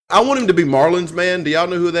I want him to be Marlon's man. Do y'all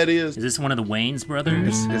know who that is? Is this one of the Wayans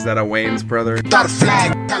brothers? Is that a Wayne's brother? Start a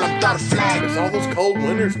flag, tell him start a flag. It's all those cold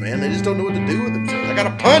winters, man. They just don't know what to do with themselves. I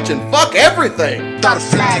gotta punch and fuck everything. Start a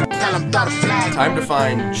flag, tell him start a flag. Time to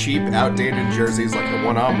find cheap, outdated jerseys like the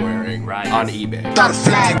one I'm wearing on eBay. Start a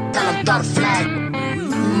flag, tell him start a flag.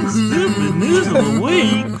 Stupid news of the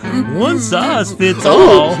week. One size fits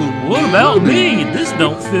all. What about me? This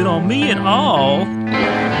don't fit on me at all.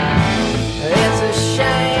 It's a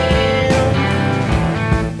shame.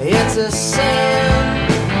 It's a sin.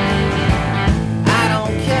 I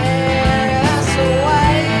don't care. That's the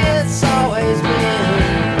way it's always been.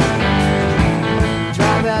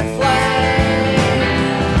 Drop that flag.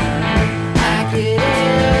 Pack it in.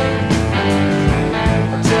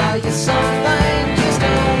 I'll tell you something. Just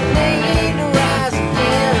don't need to rise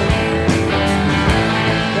again.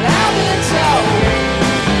 But I've been told.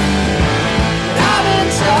 I've been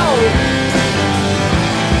told.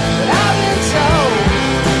 I've been told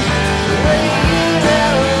to leave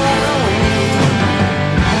it alone.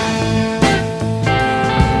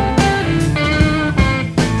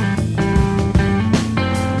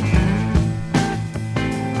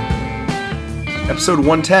 Episode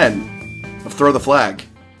 110 of Throw the Flag.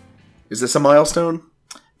 Is this a milestone?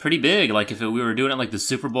 Pretty big. Like if we were doing it like the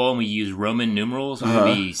Super Bowl and we used Roman numerals, it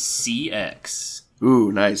would be CX.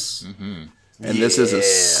 Ooh, nice. Mm-hmm. And this is a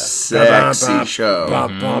sexy show.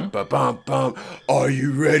 Are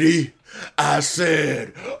you ready? I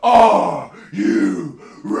said, are you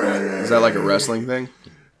ready? Is that like a wrestling thing?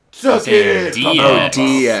 Suck it. DX. Oh,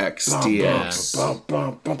 DX.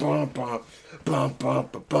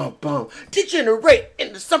 Degenerate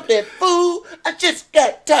into something, fool. I just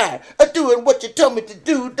got tired of doing what you told me to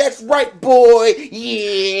do. That's right, boy.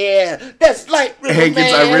 Yeah, that's like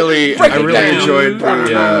Hankins, I really enjoyed the.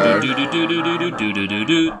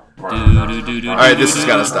 All right, this has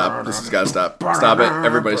got to stop. This has got to stop. Stop it!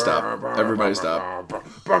 Everybody stop! Everybody stop!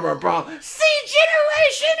 See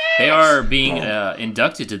Generation X. They are being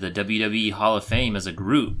inducted to the WWE Hall of Fame as a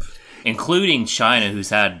group, including China,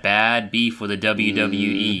 who's had bad beef with the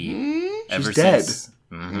WWE ever dead. since.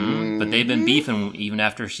 Mm-hmm. But they've been beefing even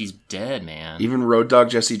after she's dead, man. Even Road Dogg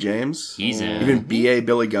Jesse James. He's in. Even B.A.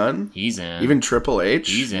 Billy Gunn. He's in. Even Triple H.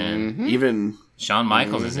 He's in. Even Shawn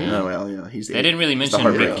Michaels is in. Oh well, yeah, they didn't really mention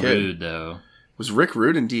Rick Rude though. Was Rick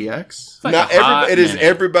Rude in DX? Like Not it is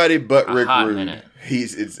everybody but Rick Rude. Minute.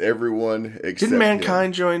 It's everyone except Didn't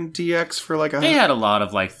Mankind join DX for like a? They had a lot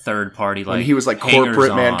of like third party like. When he was like hangers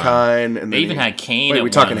corporate on. Mankind, and they even had Kane. Wait, we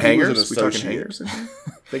talking hangers? He We was talking an hangers?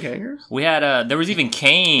 Big hangers? We had there was even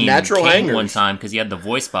Kane. Natural Kane hangers. one time because he had the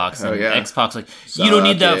voice box. And yeah. X-Pac's like, you don't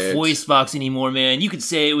need that Suck it. voice box anymore, man. You can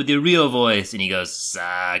say it with your real voice. And he goes,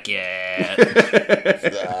 suck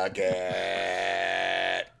it. Suck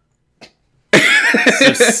it.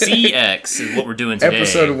 So CX is what we're doing today.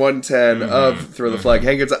 Episode 110 of Throw the Flag.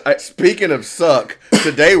 Hankins, Speaking of suck,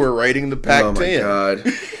 today we're rating the Pac-10. oh my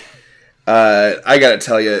god. I gotta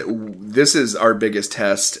tell you, this is our biggest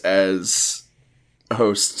test as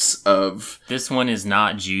hosts of This one is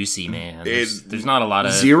not juicy, man. There's not a lot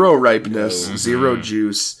of... zero ripeness, zero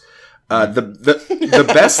juice. The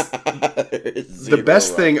best the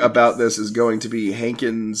best thing about this is going to be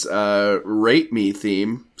Hankins' Rate Me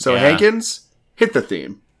theme. So Yeah. Hankins, hit the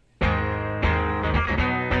theme.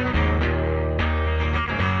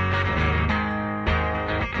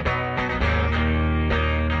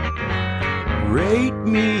 Rate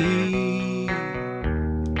me.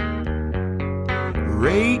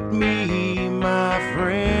 Rate me, my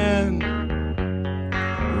friend.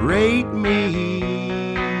 Rate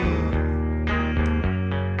me.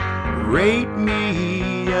 Rate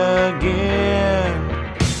me again.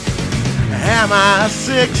 Am I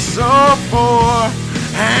 6 or 4?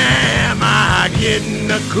 Am I getting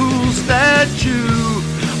a cool statue?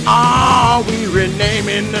 Are we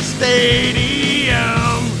renaming the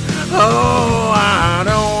stadium? Oh, I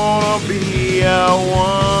don't wanna be a one.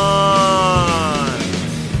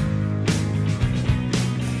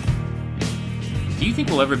 Do you think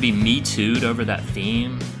we'll ever be Me Too'd over that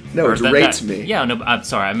theme? No, Or it's that- Rates that- Me. Yeah, no, I'm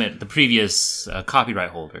sorry. I meant the previous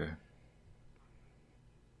copyright holder.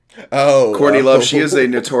 Oh, Courtney Love, she is a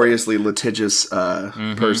notoriously litigious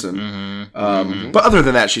person. But other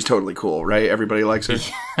than that, she's totally cool, right? Everybody likes her.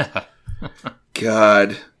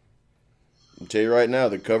 God. I'll tell you right now,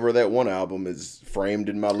 the cover of that one album is framed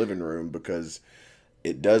in my living room because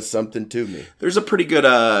it does something to me. There's a pretty good,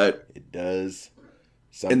 It does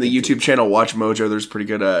something in the to YouTube channel Watch Mojo, there's pretty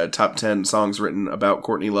good top 10 songs written about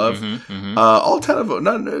Courtney Love. All 10 of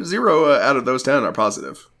them, zero out of those 10 are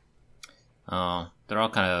positive. Oh, they're all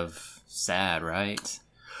kind of sad, right?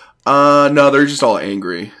 No, they're just all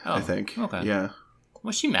angry, Oh, I think. okay. Yeah.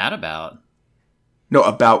 What's she mad about? No,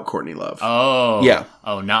 about Courtney Love. Oh. Yeah.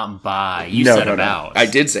 Oh, not by. You No, said no, no. about. I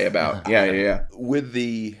did say about. Yeah. With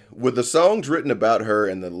the songs written about her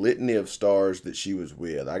and the litany of stars that she was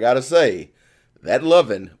with, I gotta say, that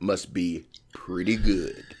lovin' must be pretty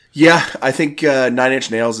good. Yeah, I think Nine Inch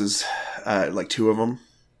Nails is like 2 of them.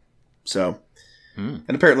 So, and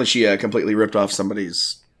apparently she completely ripped off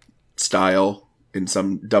somebody's style in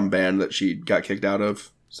some dumb band that she got kicked out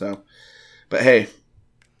of. So, but hey,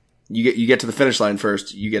 you get to the finish line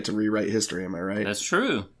first. You get to rewrite history. Am I right? That's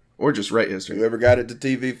true. Or just write history. Whoever got it to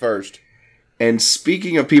TV first. And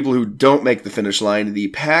speaking of people who don't make the finish line, the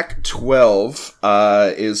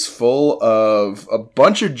Pac-12 is full of a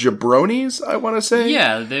bunch of jabronis, I want to say.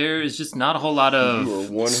 Yeah, there is just not a whole lot You of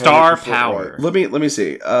are 100% star power. right. Let me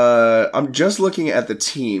see. I'm just looking at the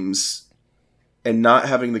teams and not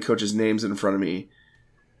having the coaches' names in front of me.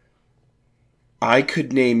 I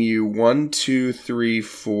could name you 1, 2, 3,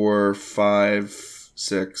 4, 5,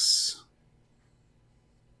 6.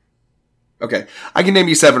 Okay, I can name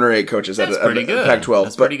you 7 or 8 coaches That's at pretty good. Pac-12.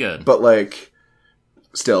 That's but, pretty good. But like,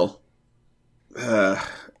 still,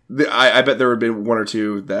 I bet there would be 1 or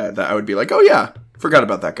 2 that I would be like, oh yeah, forgot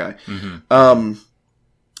about that guy. Mm-hmm.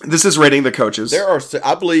 This is rating the coaches. There are,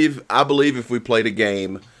 I believe, if we played a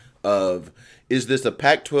game of, is this a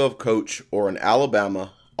Pac-12 coach or an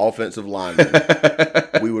Alabama offensive lineman,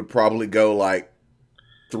 we would probably go like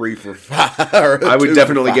 3 for 5. Or I would 2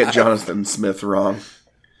 definitely for get 5. Jonathan Smith wrong.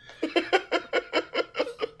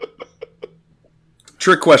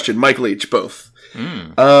 Trick question, Mike Leach, both.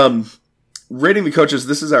 Rating the coaches,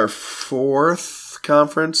 this is our 4th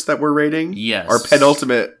conference that we're rating. Yes. Our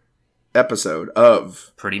penultimate episode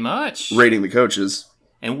of Pretty much. rating the coaches.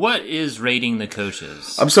 And what is rating the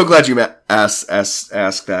coaches? I'm so glad you asked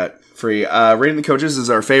that, Free. Rating the coaches is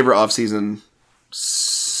our favorite off-season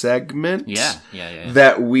segment. Yeah.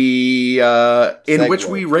 That we, in Segue. which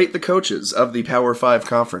we rate the coaches of the Power 5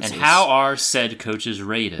 conferences. And how are said coaches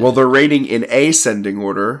rated? Well, they're rating in ascending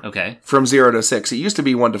order. Okay. From 0 to 6. It used to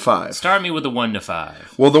be 1 to 5. Start me with the 1 to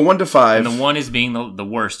 5. Well, the 1 to 5. And the 1 is being the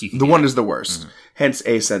worst you can The get. 1 is the worst. Hence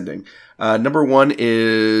ascending. Number 1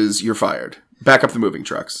 is you're fired. Back up the moving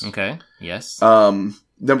trucks. Okay. Yes.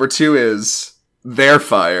 Number 2 is they're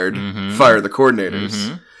fired. Fire the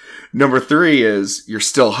coordinators. Number 3 is you're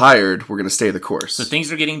still hired. We're going to stay the course. So things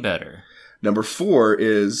are getting better. Number 4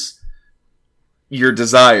 is you're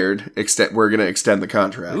desired. We're going to extend the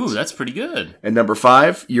contract. Ooh, that's pretty good. And number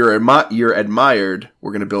 5, you're admired.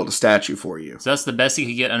 We're going to build a statue for you. So that's the best you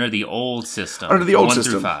could get under the old system. Under the old 1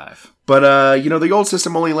 system. through 5. But, the old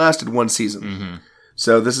system only lasted 1 season.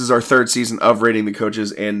 So this is our 3rd season of rating the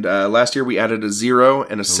coaches. And last year we added a 0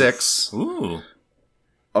 and a 6 Ooh.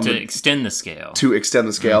 on To the- extend the scale. to extend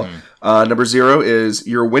the scale. Number 0 is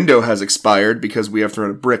your window has expired because we have thrown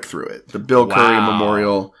a brick through it. The Bill Curry Wow.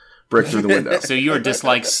 Memorial brick through the window. So you are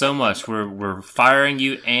disliked so much, we're firing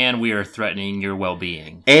you and we are threatening your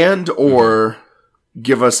well-being. And or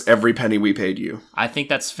give us every penny we paid you. I think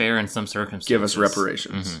that's fair in some circumstances. Give us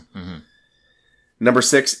reparations. Number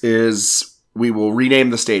 6 is we will rename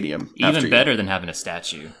the stadium. after Even you. better than having a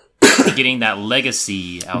statue. Getting that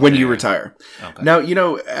legacy out when there. you retire. Okay. Now,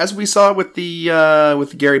 as we saw with the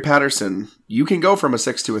with Gary Patterson, you can go from a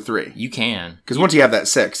 6 to a 3. You can. Because once you have that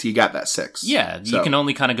 6, you got that 6. Yeah, you So- can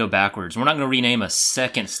only kind of go backwards. We're not going to rename a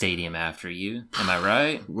second stadium after you. Am I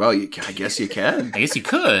right? Well, I guess you can. I guess you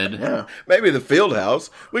could. Yeah. Maybe the field house.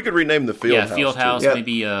 We could rename the field Yeah, house. field too. house, Yeah.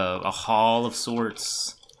 maybe a hall of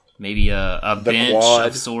sorts, maybe a The bench quad.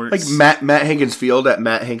 of sorts. Like Matt Hankins Field at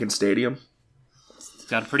Matt Hankins Stadium.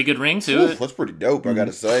 It's got a pretty good ring to Ooh, it. that's pretty dope, I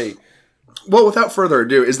gotta say. Well, without further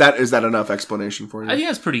ado, is that enough explanation for you? I think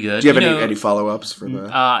that's pretty good. Do you have know, any follow-ups for the...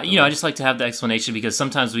 I just like to have the explanation because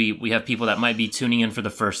sometimes we have people that might be tuning in for the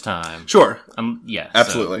first time. Sure. Yeah,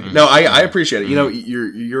 Absolutely. So, No, I appreciate it.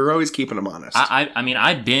 You're always keeping them honest. I mean,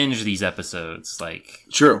 I binge these episodes. Like,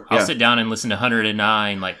 True. I'll Yeah. sit down and listen to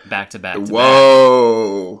 109 like back to back to back.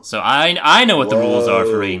 Whoa. So I know what the rules are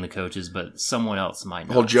for Whoa. rating the coaches, but someone else might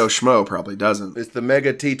not. Whole Joe Schmo probably doesn't. It's the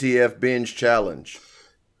Mega TTF Binge Challenge.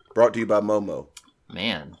 Brought to you by Momo.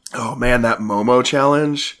 Man, Oh, man, that Momo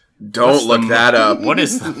challenge. Don't What's look the that up. what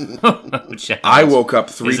is the challenge? I woke up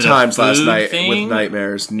 3 Is it a times last food night thing? with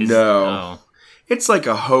nightmares. Is- No. oh. It's like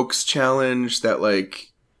a hoax challenge that,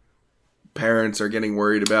 like, parents are getting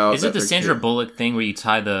worried about. Is it that the their Sandra kid- Bullock thing where you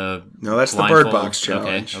tie the No, that's the blindfold? Bird Box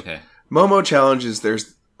challenge. Okay. Momo challenge is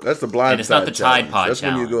there's... That's the blind And it's not side the Tide challenge. Pod That's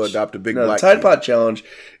when you go challenge. adopt a big No, the black Tide kid. Pod challenge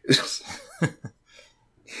is...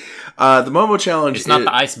 The Momo challenge. It's not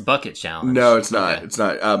the ice bucket challenge. No, it's not. Okay. It's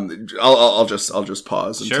not. I'll just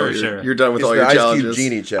pause until you're done with It's all the your Ice challenges.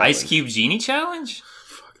 Cube Genie challenge. Ice Cube Genie challenge?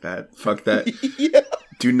 Fuck that.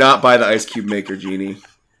 Do not buy the Ice Cube Maker Genie.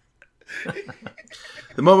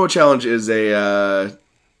 The Momo challenge is a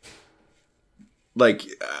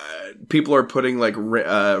people are putting like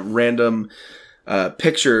random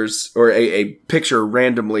pictures or a picture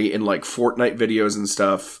randomly in like Fortnite videos and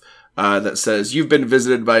stuff that says you've been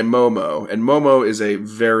visited by Momo, and Momo is a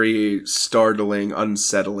very startling,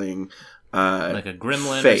 unsettling Like a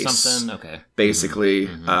gremlin face, or something? Okay. basically.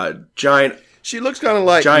 Giant. She looks kind of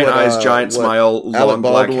like Giant eyes, giant smile, long Alec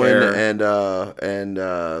black Baldwin hair. and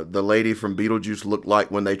the lady from Beetlejuice looked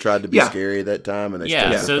like when they tried to be Yeah. scary that time. And they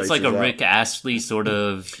Yeah, stuck so their it's like a faces out. Rick Astley sort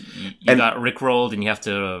of. You And- got Rick rolled, and you have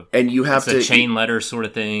to. And you have It's a to chain letter sort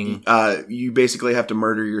of thing. you basically have to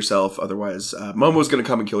murder yourself, otherwise Momo's going to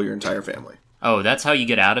come and kill your entire family. Oh, that's how you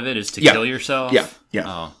get out of it, is to Yeah. kill yourself? Yeah, yeah.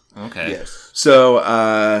 Oh, okay. Yes. So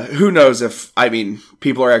who knows if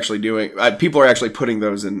people are actually putting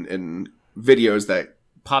those in videos that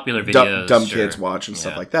Popular videos. dumb sure. kids watch and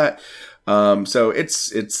stuff Yeah. like that. So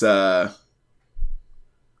it's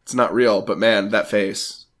not real, but man, that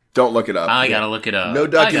face. Don't look it up. I gotta look it up. No I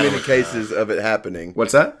gotta documented look it up. cases of it happening.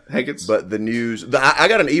 What's that, Hankins? But the news. I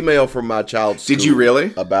got an email from my child's Did school you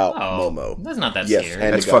really? about Oh, Momo. that's not that Yes, scary.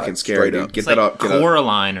 and That's to God, fucking scary, straight dude. up. Get It's that like off. Get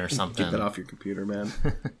Coraline or something. that off your computer, man.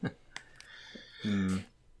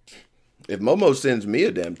 If Momo sends me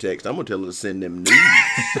a damn text, I'm gonna tell her to send them nudes.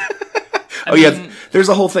 Oh yeah, there's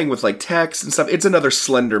a whole thing with like text and stuff. It's another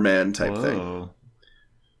Slender Man type thing. Whoa.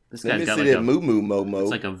 This Let guy's me got see like that a, moo moo Momo.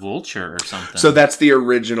 it's like a vulture or something. So that's the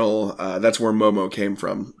original. That's where Momo came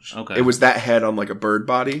from. Okay. It was that head on like a bird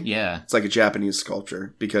body. Yeah. It's like a Japanese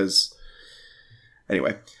sculpture because.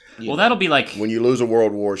 Anyway, Well, that'll be like when you lose a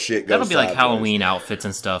world war, shit goes that'll be like sideways. Halloween outfits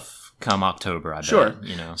and stuff come October. I bet. Sure.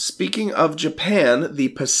 You know. speaking of Japan, the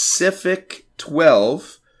Pacific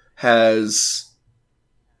 12 has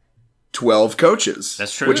 12 coaches.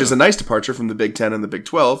 That's true. Which is a nice departure from the Big 10 and the Big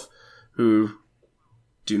 12, who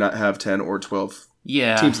do not have 10 or 12.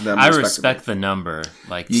 Yeah. teams of them, I respectively. respect the number.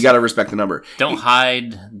 Like You got to respect the number. don't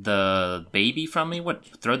hide the baby from me. What?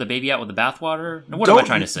 Throw the baby out with the bathwater? What am I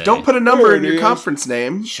trying to say? Don't put a number There in it your is. conference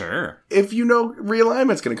name Sure. if you know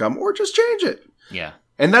realignment's going to come, or just change it. Yeah.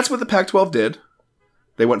 And that's what the Pac-12 did.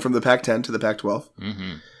 They went from the Pac-10 to the Pac-12.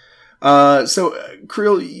 Mm-hmm.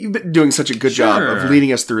 Creel, you've been doing such a good job Sure. of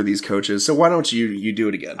leading us through these coaches, so why don't you do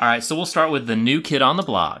it again? All right. So we'll start with the new kid on the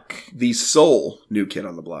block. The sole new kid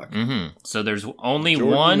on the block. Mm-hmm. So there's only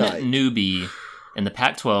Jordan one Knight. newbie in the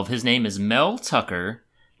Pac-12. His name is Mel Tucker,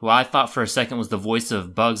 who I thought for a second was the voice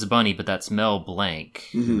of Bugs Bunny, but that's Mel Blanc,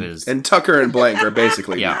 who is And Tucker and Blank are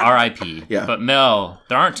basically yeah, R.I.P. Yeah. But Mel,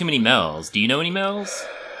 there aren't too many Mels. Do you know any Mels?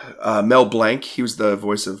 Mel Blanc. He was the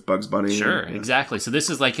voice of Bugs Bunny. Sure, Yeah. exactly. So this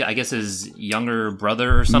is like I guess his younger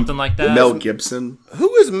brother or something like that. Mel Gibson.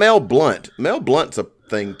 Who is Mel Blunt? Mel Blunt's a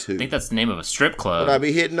thing too. I think that's the name of a strip club. Would I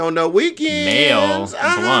be hitting on the weekends?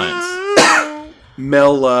 Mel Blunt.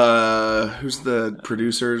 Mel, who's the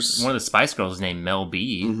producers? One of the Spice Girls is named Mel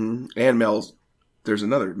B. Mhm. And Mel. There's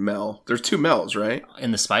another Mel. There's two Mels, right?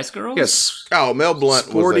 In the Spice Girls? Yes. Oh, Mel Blunt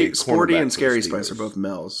Sporty, was a Sporty cornerback and for Scary the Spice are Steelers. both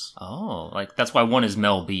Mels. Oh, like that's why one is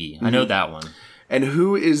Mel B. I know that one. And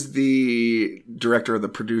who is the director of the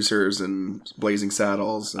producers and Blazing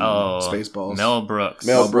Saddles and Oh, Spaceballs? Mel Brooks.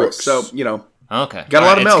 Mel Brooks. So, you know, Okay. Got a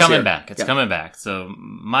lot of It's Mels coming here. back. It's Yeah. coming back. So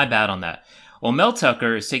my bad on that. Well, Mel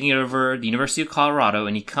Tucker is taking over the University of Colorado,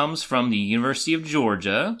 and he comes from the University of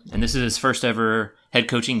Georgia, and this is his first ever head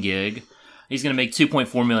coaching gig. He's going to make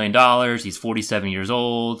 $2.4 million. He's 47 years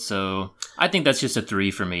old, so I think that's just a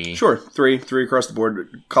 3 for me. sure, three across the board.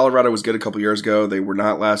 Colorado was good a couple years ago. They were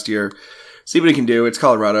not last year. See what he can do. It's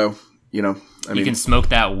Colorado. You know, I You mean, can smoke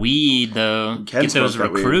that weed, though. can Get those smoke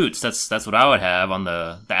that weed. recruits. That's what I would have on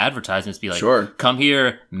the advertisements. Be like, Sure. come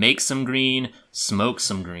here, make some green, smoke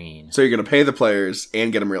some green. so you're going to pay the players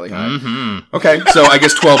and get them really high. Mm-hmm. Okay, so I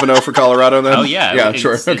guess 12-0 for Colorado then. Oh, yeah. yeah, It's-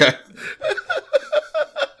 sure. it's- Okay,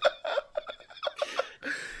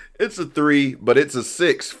 It's a 3, but it's a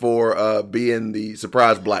 6 for being the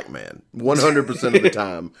surprise black man. 100% of the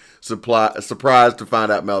time, surprised to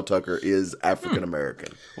find out Mel Tucker is African American.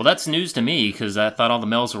 Well, that's news to me because I thought all the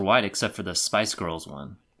Mels were white except for the Spice Girls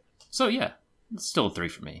one. So yeah, it's still a 3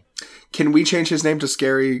 for me. can we change his name to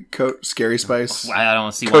Scary Spice? I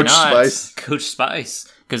don't see Coach why not. Spice. Coach Spice,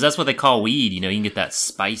 because that's what they call weed. You know, you can get that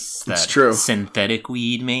spice, that It's true. synthetic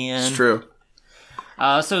weed, man. It's true.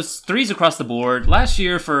 So it's threes across the board. Last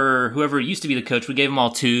year, for whoever used to be the coach, we gave them all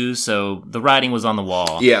twos, so the writing was on the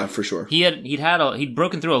wall. Yeah, for sure. He'd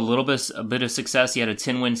broken through a bit of success. He had a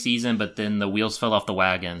 10-win season, but then the wheels fell off the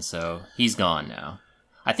wagon, so he's gone now.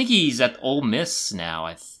 I think he's at Ole Miss now.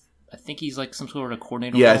 I think he's like some sort of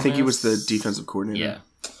coordinator. Yeah, at I think he Ole was Miss. the defensive coordinator. Yeah.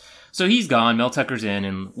 So he's gone. Mel Tucker's in,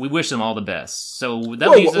 and we wish them all the best. So that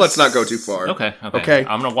Whoa, leaves us... let's not go too far. Okay. Okay.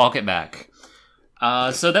 I'm gonna walk it back.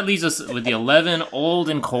 So that leaves us with the 11 old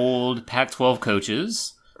and cold Pac-12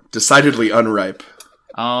 coaches. Decidedly unripe.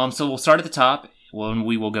 So we'll start at the top. When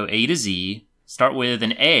we will go A to Z. Start with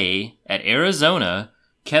an A at Arizona.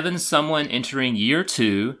 Kevin Sumlin entering year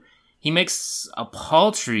 2. He makes a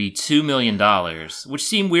paltry $2 million, which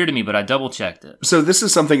seemed weird to me, but I double-checked it. So this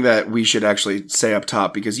is something that we should actually say up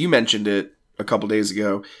top, because you mentioned it a couple days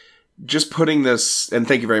ago. Just putting this, and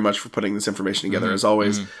thank you very much for putting this information together, as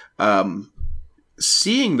always.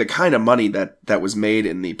 Seeing the kind of money that was made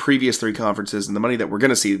in the previous 3 conferences and the money that we're going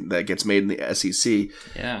to see that gets made in the SEC,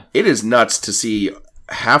 it is nuts to see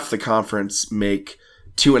half the conference make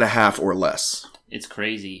 2.5 or less. It's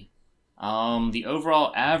crazy. The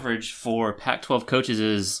overall average for Pac-12 coaches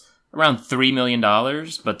is around $3 million,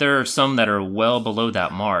 but there are some that are well below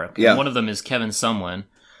that mark. Yeah. And one of them is Kevin Sumlin,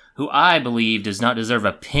 who I believe does not deserve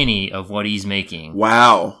a penny of what he's making.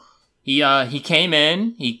 Wow. He came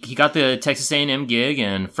in, he got the Texas A&M gig,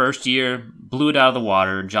 and first year blew it out of the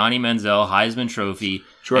water. Johnny Manziel, Heisman Trophy,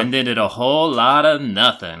 and then did a whole lot of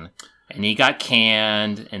nothing. And he got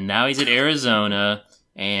canned, and now he's at Arizona,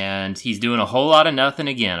 and he's doing a whole lot of nothing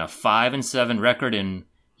again. A 5-7 record in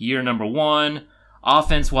year number 1.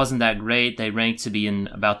 Offense wasn't that great. They ranked to be in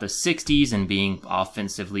about the 60s and being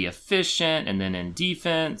offensively efficient, and then in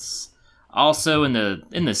defense, also in the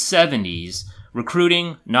 70s.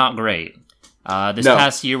 Recruiting, not great. This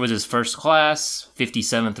past year was his first class,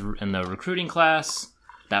 57th in the recruiting class.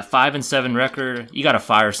 That 5-7 record, you got to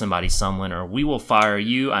fire somebody, Sumlin, or we will fire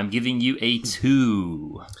you. I'm giving you a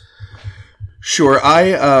 2. Sure,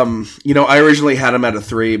 I originally had him at a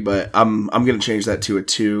 3, but I'm going to change that to a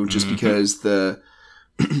 2 just because the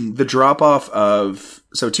drop off of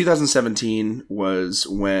 2017 was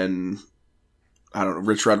when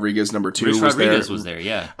Rich Rodriguez number 2 Rich was Rodriguez there. was there,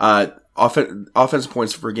 yeah. Offense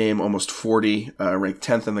points per game almost 40, ranked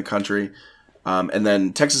 10th in the country. And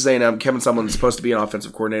then Texas A&M, Kevin Sumlin is supposed to be an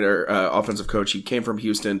offensive coordinator, offensive coach. He came from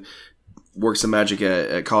Houston, worked some magic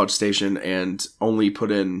at College Station, and only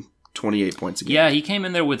put in 28 points a game. Yeah, he came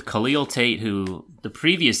in there with Khalil Tate, who the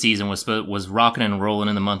previous season was rocking and rolling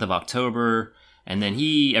in the month of October. And then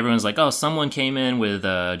everyone's like, oh, someone came in with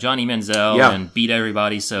Johnny Manziel and beat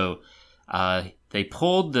everybody. So they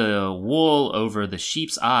pulled the wool over the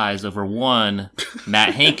sheep's eyes over one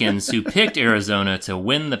Matt Hankins, who picked Arizona to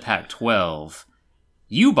win the Pac-12.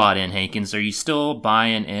 You bought in, Hankins. Are you still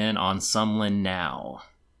buying in on Sumlin now?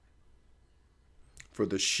 For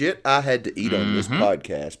the shit I had to eat on this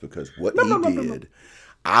podcast, because what he did,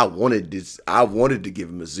 I wanted to give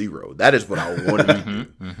him a 0. That is what I wanted to do.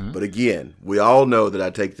 But again, we all know that I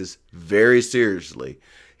take this very seriously.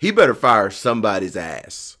 He better fire somebody's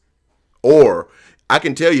ass. Or, I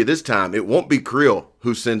can tell you this time, it won't be Creel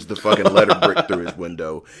who sends the fucking letter brick through his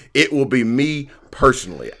window. It will be me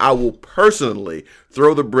personally. I will personally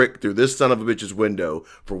throw the brick through this son of a bitch's window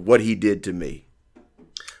for what he did to me.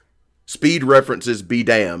 Speed references be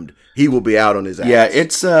damned. He will be out on his ass. Yeah,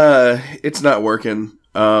 it's not working.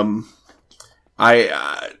 Something's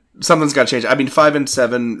got to change. I mean,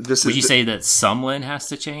 5-7. Would you say that Sumlin has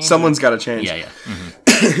to change? Someone's got to change. Yeah.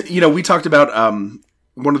 Mm-hmm. We talked about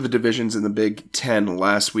one of the divisions in the Big Ten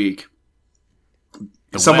last week.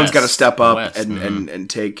 Someone's got to step up and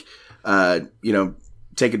take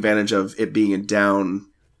take advantage of it being a downtime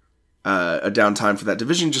for that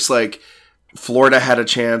division, just like Florida had a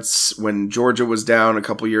chance when Georgia was down a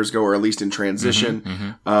couple years ago, or at least in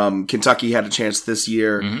transition. Kentucky had a chance this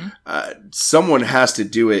year. Someone has to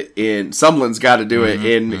do it Sumlin's got to do it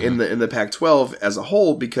in the Pac-12 as a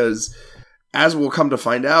whole, because as we'll come to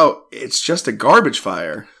find out, it's just a garbage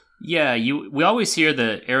fire. Yeah, we always hear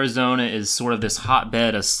that Arizona is sort of this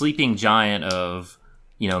hotbed, a sleeping giant of,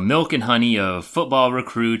 milk and honey of football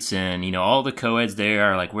recruits, and, all the co-eds there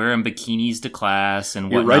are like wearing bikinis to class and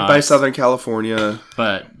whatnot. You're right by Southern California.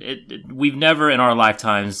 But we've never in our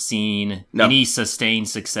lifetimes seen any sustained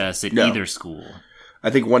success at either school. I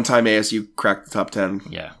think one time ASU cracked the top 10.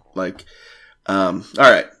 Yeah. All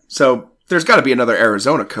right. So there's got to be another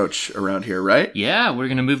Arizona coach around here, right? Yeah, we're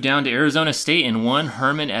going to move down to Arizona State and one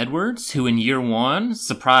Herman Edwards, who in year 1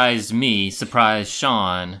 surprised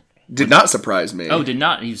Sean. Did not surprise me. Oh, did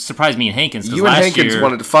not. He surprised me and Hankins. You and Hankins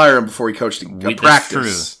wanted to fire him before he coached a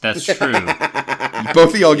practice. That's true.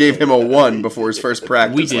 Both of y'all gave him a 1 before his first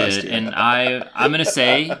practice. We last did, year. and I'm gonna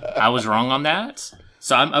say I was wrong on that.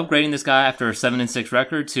 So I'm upgrading this guy after a 7-6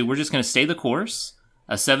 record to we're just gonna stay the course.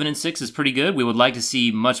 A 7-6 is pretty good. We would like to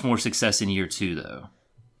see much more success in year 2, though.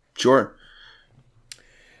 Sure.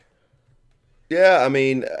 Yeah, I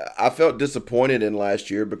mean, I felt disappointed in last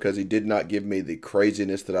year because he did not give me the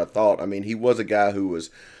craziness that I thought. I mean, he was a guy who was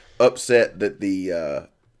upset that the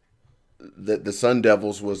Sun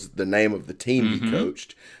Devils was the name of the team he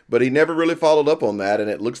coached, but he never really followed up on that, and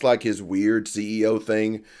it looks like his weird CEO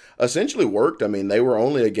thing essentially worked. I mean, they were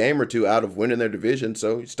only a game or two out of winning their division,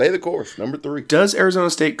 so stay the course, number 3. Does Arizona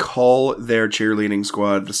State call their cheerleading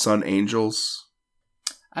squad the Sun Angels?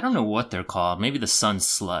 I don't know what they're called. Maybe the Sun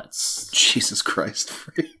Sluts. Jesus Christ.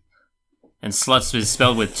 And Sluts is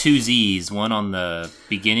spelled with 2 Z's, one on the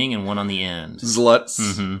beginning and one on the end. Zluts.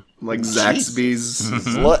 Mm-hmm. Like Zaxby's.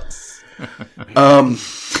 Sluts.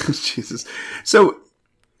 Jesus. So,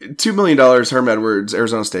 $2 million, Herm Edwards,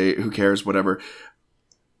 Arizona State, who cares, whatever.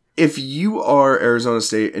 If you are Arizona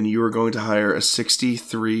State and you are going to hire a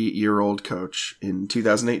 63-year-old coach in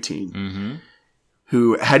 2018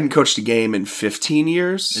 who hadn't coached a game in 15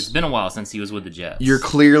 years, It's been a while since he was with the Jets. you're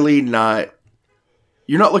clearly not –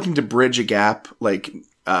 you're not looking to bridge a gap. Like,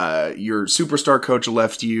 your superstar coach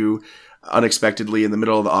left you unexpectedly in the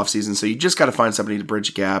middle of the offseason, so you just got to find somebody to bridge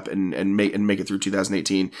a gap and make it through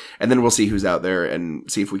 2018, and then we'll see who's out there and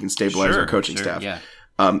see if we can stabilize our coaching staff. Yeah.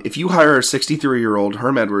 If you hire a 63-year-old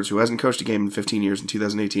Herm Edwards who hasn't coached a game in 15 years in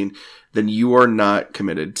 2018, then you are not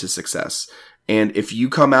committed to success. And if you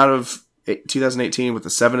come out of 2018 with a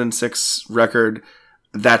 7-6 record,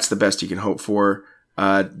 that's the best you can hope for.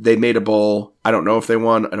 They made a bowl. I don't know if they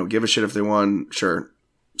won. I don't give a shit if they won. Sure,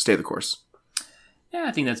 stay the course. Yeah,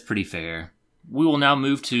 I think that's pretty fair. We will now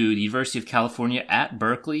move to the University of California at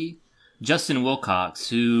Berkeley. Justin Wilcox,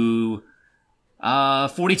 who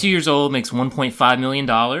 42 years old, makes $1.5 million.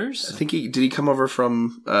 I think did he come over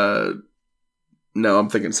from no, I'm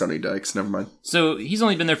thinking Sonny Dykes. Never mind. So he's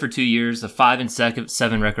only been there for 2 years. A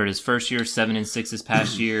 5-7 record his first year, 7-6 his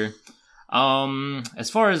past year. As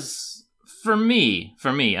far as for me,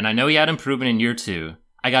 and I know he had improvement in year 2,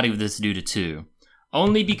 I got to give this dude a 2.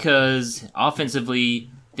 Only because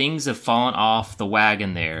offensively, things have fallen off the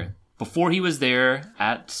wagon there. Before he was there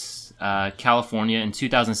at California in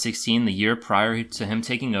 2016, the year prior to him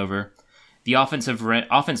taking over, the offense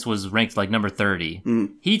was ranked like number 30.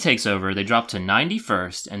 He takes over, they drop to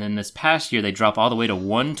 91st, and then this past year they drop all the way to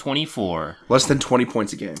 124. Less than 20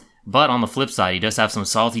 points a game. But on the flip side, he does have some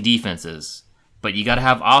salty defenses. But you got to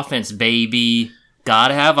have offense, baby. Got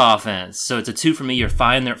to have offense. So it's a 2 for me. You're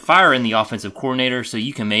firing the offensive coordinator so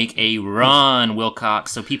you can make a run,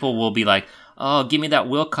 Wilcox. So people will be like, oh, give me that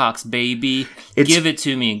Wilcox, baby. Give it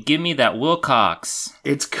to me. Give me that Wilcox.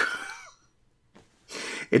 It's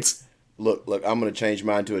Look, I'm going to change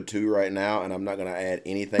mine to a 2 right now, and I'm not going to add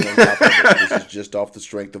anything on top of it. This is just off the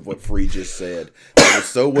strength of what Free just said. It was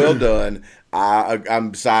so well done.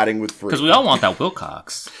 I'm siding with Free. Because we all want that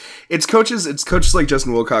Wilcox. It's coaches like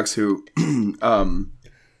Justin Wilcox who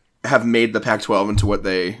have made the Pac-12 into what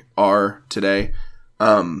they are today.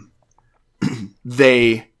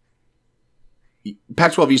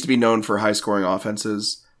 Pac-12 used to be known for high-scoring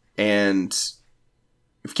offenses, and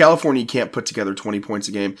if California can't put together 20 points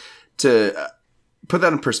a game, to put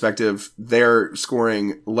that in perspective, they're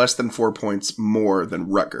scoring less than 4 points more than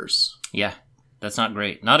Rutgers. Yeah, that's not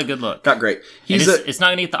great. Not a good look. Not great. It's not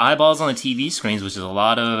going to get the eyeballs on the TV screens, which is a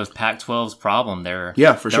lot of Pac-12's problem. They're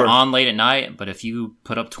sure. on late at night, but if you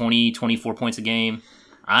put up 20, 24 points a game,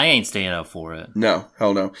 I ain't staying up for it. No,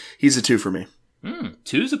 hell no. He's a 2 for me.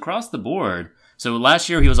 2s across the board. So last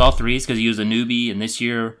year he was all 3s because he was a newbie, and this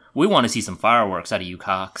year we want to see some fireworks out of you,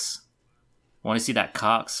 Cox. Want to see that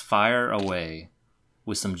Cox fire away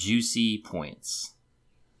with some juicy points.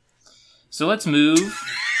 So let's move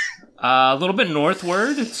a little bit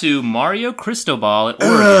northward to Mario Cristobal at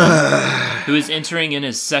Oregon, who is entering in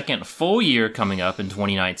his second full year coming up in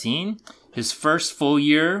 2019. His first full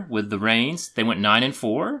year with the Reigns, they went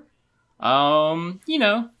 9-4.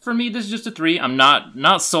 For me, this is just a 3. I'm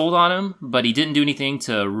not sold on him, but he didn't do anything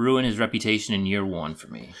to ruin his reputation in year 1 for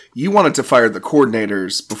me. You wanted to fire the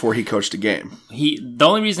coordinators before he coached a game. The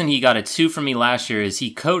only reason he got a 2 from me last year is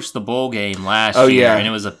he coached the bowl game last year, and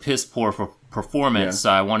it was a piss poor performance.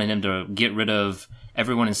 So I wanted him to get rid of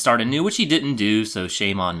everyone and start anew, which he didn't do. So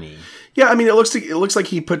shame on me. Yeah, I mean, it looks like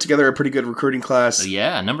he put together a pretty good recruiting class. So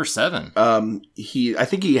yeah, number 7. I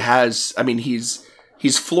think he has. I mean, he's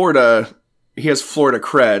Florida. He has Florida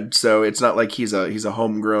cred, so it's not like he's a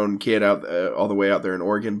homegrown kid out all the way out there in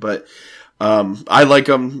Oregon. But I like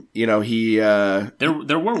him. You know, he.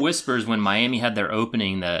 There were whispers when Miami had their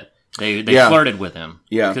opening that they Yeah. flirted with him.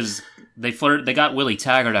 Yeah. Because they got Willie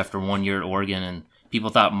Taggart after 1 year at Oregon, and people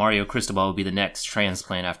thought Mario Cristobal would be the next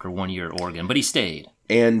transplant after 1 year at Oregon, but he stayed.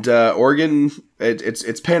 And Oregon,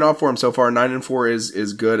 it's paying off for him so far. 9-4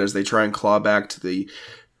 is good as they try and claw back to the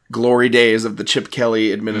glory days of the Chip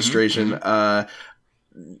Kelly administration. A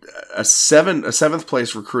seventh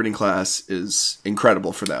place recruiting class is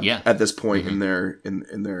incredible for them. Yeah. At this point in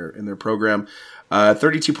their program,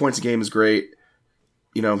 32 points a game is great.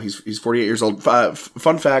 You know, he's 48 years old.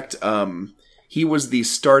 Fun fact: he was the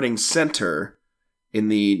starting center in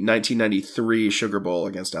the 1993 Sugar Bowl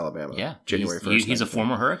against Alabama. Yeah. January 1st. He's a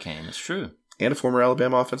former Hurricane. It's true. And a former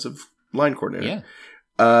Alabama offensive line coordinator.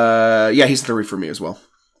 Yeah. Yeah, he's 3 for me as well.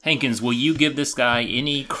 Hankins, will you give this guy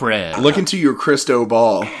any cred? Look into your Christo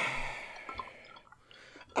ball.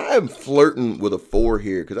 I'm flirting with a 4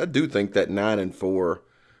 here because I do think that 9-4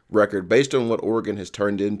 record, based on what Oregon has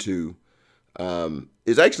turned into,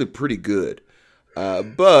 is actually pretty good.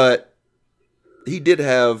 But he did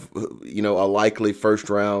have, you know, a likely first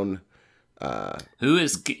round Who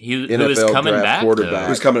is NFL coming draft back? quarterback.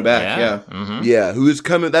 Who's coming back? Yeah. Mhm. Yeah, who is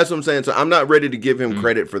coming? That's what I'm saying. So I'm not ready to give him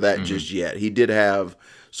credit for that just yet. He did have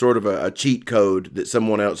sort of a cheat code that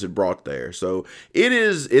someone else had brought there. So it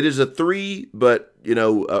is a 3, but you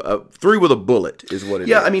know, a 3 with a bullet is what it is.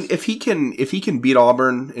 Yeah, I mean, if he can beat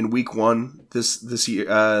Auburn in week 1 this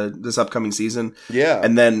year, this upcoming season, Yeah.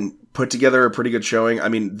 and then put together a pretty good showing. I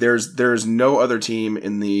mean, there's no other team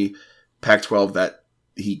in the Pac-12 that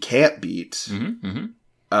he can't beat.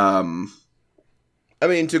 I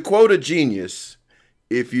mean, to quote a genius,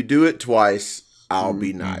 if you do it twice, I'll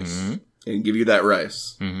be nice. And give you that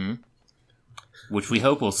rice. Which we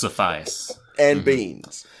hope will suffice. And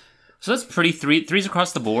beans. So that's pretty threes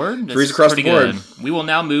across the board. That's Threes across pretty the board. good. We will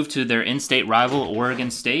now move to their in-state rival,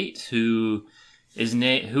 Oregon State, who is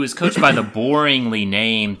coached by the boringly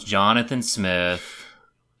named Jonathan Smith.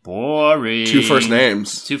 Boring. 2 first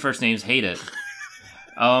names. 2 first names. Hate it.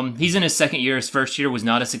 He's in his second year. His first year was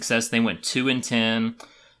not a success. They went 2-10.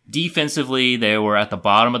 Defensively, they were at the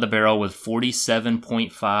bottom of the barrel with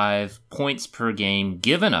 47.5 points per game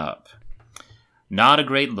given up. Not a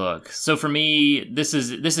great look. So for me, this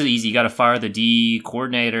is easy. You got to fire the D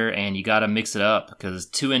coordinator and you got to mix it up because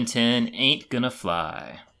 2-10 ain't gonna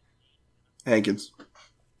fly. Hankins.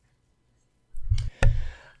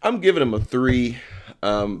 I'm giving him a 3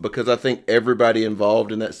 because I think everybody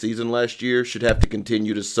involved in that season last year should have to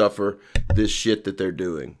continue to suffer this shit that they're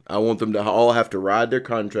doing. I want them to all have to ride their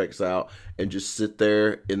contracts out and just sit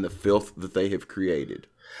there in the filth that they have created.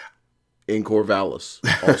 In Corvallis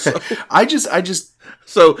also. I just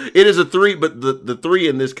So it is a 3, but the 3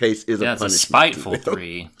 in this case is Yeah, a it's a punishment. spiteful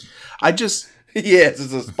 3. Yes,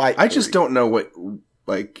 it's a spite. I just don't know what,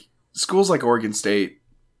 like, schools like Oregon State.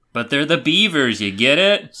 But they're the Beavers, you get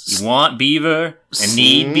it? You want Beaver and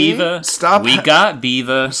need Beaver? Stop We got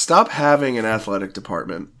Beaver. Stop having an athletic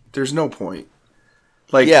department. There's no point.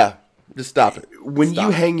 Like, Yeah, just stop it. when Stop you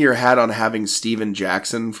it. hang your hat on having Steven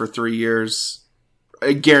Jackson for 3 years,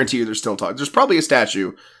 I guarantee you there's still talk. There's probably a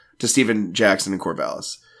statue to Steven Jackson in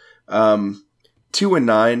Corvallis.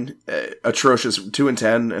 2-9, atrocious.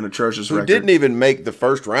 2-10, an atrocious Who record. didn't even make the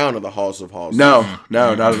first round of the Halls of Halls. No,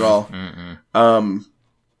 not at all.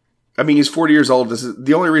 I mean, he's 40 years old. This is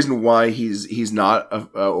the only reason why he's not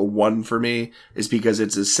a 1 for me is because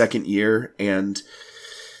it's his second year, and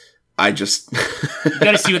I just You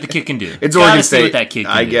gotta see what the kid can do. it's Gotta Oregon see State. what that kid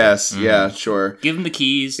can I do. guess, yeah, sure. Give him the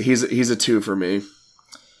keys. He's a 2 for me.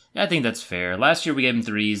 I think that's fair. Last year we gave him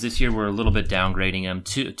 3s. This year we're a little bit downgrading him.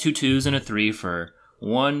 Two 2s and a 3 for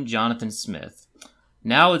one Jonathan Smith.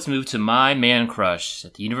 Now let's move to my man crush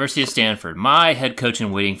at the University of Stanford. My head coach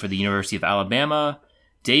in waiting for the University of Alabama,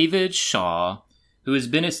 David Shaw, who has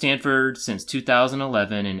been at Stanford since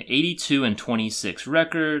 2011, an 82-26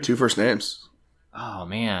 record. 2 first names. Oh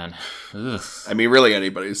man, ugh. I mean, really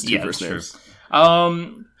anybody's 2 Yeah, first that's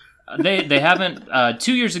names. They haven't.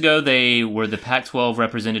 2 years ago, they were the Pac-12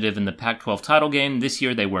 representative in the Pac-12 title game. This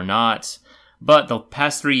year, they were not. But the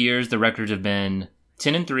past 3 years, the records have been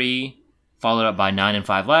 10-3, followed up by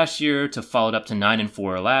 9-5 last year, to followed up to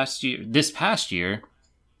 9-4 this past year.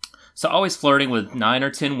 So always flirting with 9 or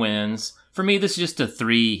 10 wins. For me, this is just a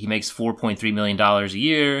 3. He makes $4.3 million a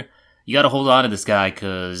year. You got to hold on to this guy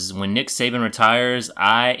because when Nick Saban retires,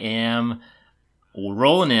 I am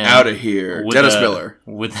rolling in Out of here. with Dennis Miller.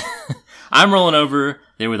 I'm rolling over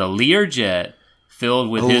there with a Lear jet filled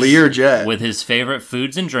with A Lear jet. with his favorite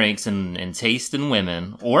foods and drinks and taste in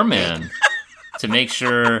women or men. to make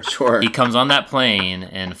sure Sure. he comes on that plane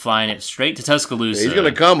and flying it straight to Tuscaloosa. He's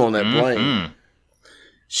gonna come on that plane. Mhm.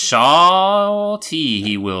 Shaw T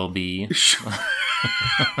he will be.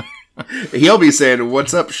 He'll be saying,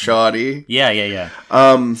 "What's up, Shoddy?" Yeah.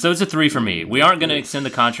 So it's a 3 for me. We aren't going to extend the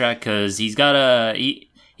contract because he's got to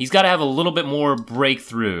have a little bit more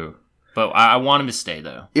breakthrough. But I want him to stay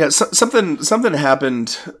though. Yeah, something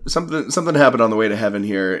happened. Something happened on the way to heaven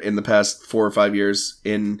here in the past 4 or 5 years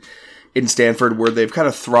in Stanford, where they've kind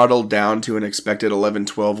of throttled down to an expected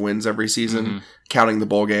 11-12 wins every season, counting the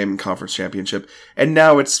bowl game and conference championship. And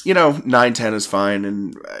now it's 9-10 is fine,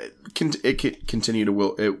 and it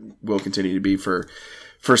will continue to be for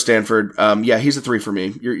Stanford. Yeah, he's a 3 for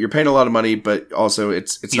me. You're paying a lot of money, but also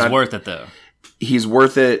he's not worth it though. He's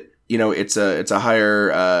worth it. It's a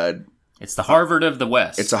higher. It's the Harvard of the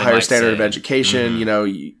West. It's a higher standard of education.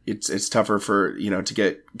 It's tougher for to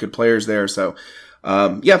get good players there. So,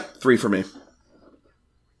 3 for me.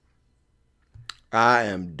 I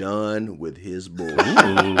am done with his bull.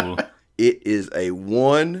 Ooh. It is a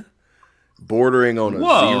 1, bordering on a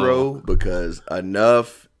Whoa. 0, because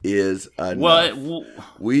enough is enough. Well,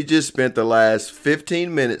 We just spent the last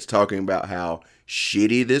 15 minutes talking about how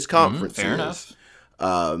shitty this conference fair is.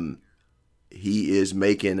 enough. He is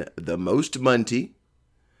making the most money.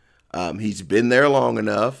 He's been there long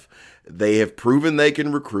enough. They have proven they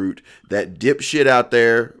can recruit. That dipshit out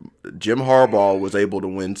there, Jim Harbaugh, was able to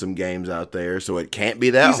win some games out there, so it can't be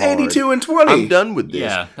that He's hard. 82-20. I'm done with this.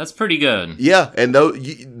 Yeah, that's pretty good. Yeah, and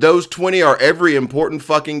those 20 are every important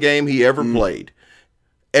fucking game he ever played.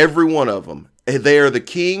 Every one of them. They are the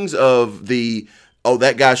kings of the,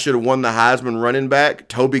 that guy should have won the Heisman running back,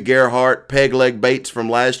 Toby Gerhart, Peg Leg Bates from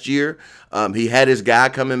last year. He had his guy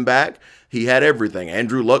coming back. He had everything.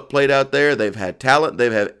 Andrew Luck played out there. They've had talent.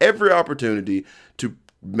 They've had every opportunity to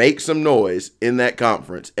make some noise in that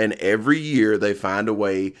conference. And every year they find a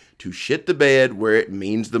way to shit the bed where it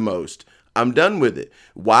means the most. I'm done with it.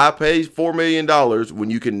 Why pay $4 million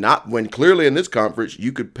when clearly in this conference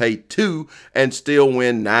you could pay 2 and still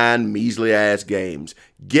win 9 measly ass games?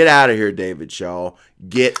 Get out of here, David Shaw.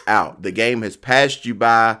 Get out. The game has passed you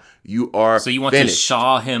by. You are So you want finished. to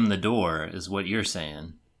shaw him the door, is what you're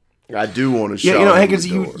saying. I do want to show. Yeah, Hankins,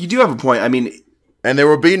 you do have a point. I mean, and there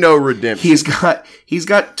will be no redemption. he's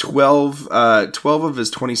got 12 of his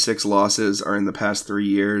 26 losses are in the past 3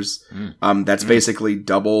 years. That's basically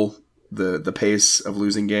double the pace of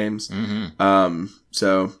losing games.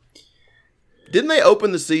 So didn't they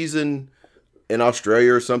open the season in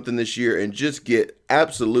Australia or something this year and just get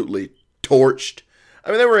absolutely torched? I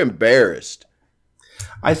mean, they were embarrassed.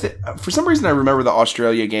 For some reason I remember the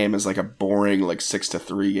Australia game as like a boring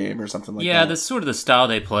 6-3 game or something like that. Yeah, that's sort of the style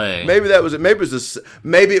they play. Maybe that was it.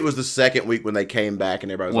 Maybe it was the second week when they came back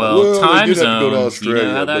and everybody was Well, like, time they did have to go to zones, you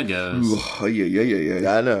know how that Australia, goes. Oh,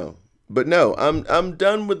 yeah. I know. But no, I'm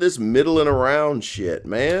done with this middling around shit,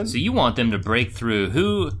 man. So you want them to break through.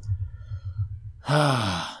 Who?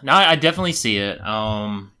 No, I definitely see it.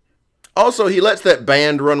 Also, he lets that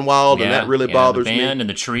band run wild, and that really bothers the band me. and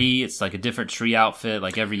the tree. It's like a different tree outfit,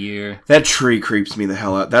 like every year. That tree creeps me the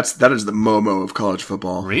hell out. That is the Momo of college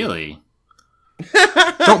football. Really?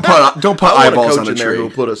 Don't put I eyeballs want a coach on a in there tree. who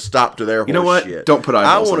will put a stop to their horse You know what? shit. Don't put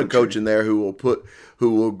eyeballs I want on a a coach tree. in there who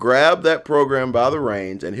will grab that program by the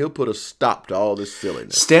reins and he'll put a stop to all this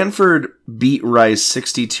silliness. Stanford beat Rice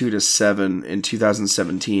 62-7 in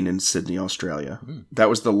 2017 in Sydney, Australia. That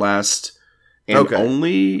was the last and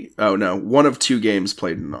one of 2 games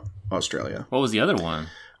played in Australia. What was the other one?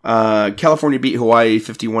 California beat Hawaii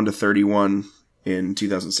 51-31 in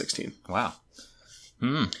 2016. Wow.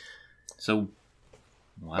 So,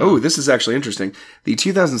 wow. Oh, this is actually interesting. The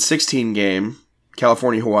 2016 game,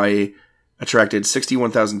 California-Hawaii, attracted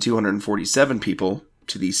 61,247 people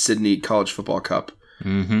to the Sydney College Football Cup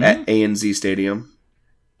at ANZ Stadium.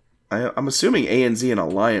 I'm assuming ANZ and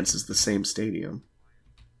Alliance is the same stadium.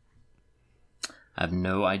 I have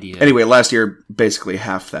no idea. Anyway, last year, basically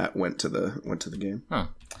half that went to the game. Huh.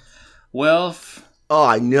 Well,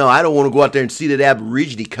 Oh, no, I don't want to go out there and see that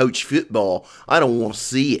Aborigine coach football. I don't want to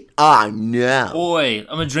see it. Oh, no. boy, I'm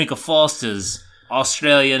gonna drink a Foster's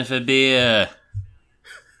Australian for beer.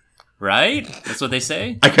 Right? That's what they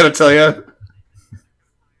say? I gotta tell you,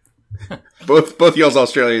 both y'all's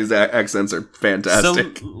Australian accents are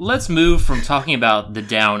fantastic. So let's move from talking about the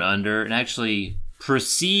Down Under and actually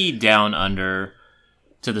proceed down under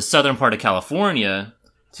to the southern part of California,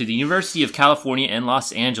 to the University of California in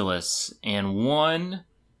Los Angeles, and one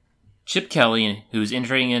Chip Kelly, who's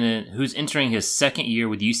entering his second year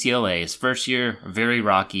with UCLA. His first year, very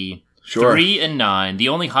rocky. Sure. 3-9. The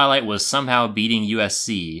only highlight was somehow beating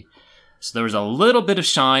USC. So there was a little bit of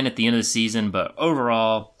shine at the end of the season, but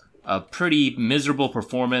overall, a pretty miserable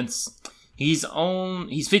performance. He's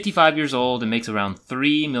 55 years old and makes around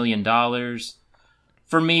 $3 million.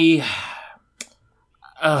 For me,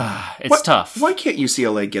 it's tough. Why can't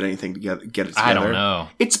UCLA get anything together? Get it together? I don't know.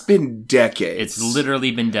 It's been decades. It's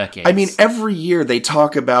literally been decades. I mean, every year they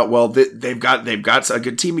talk about, well, they've got a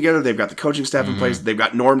good team together. They've got the coaching staff in place. They've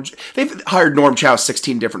got They've hired Norm Chow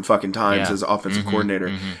 16 different fucking times as offensive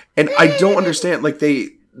coordinator, and I don't understand. Like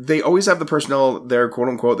they always have the personnel there, quote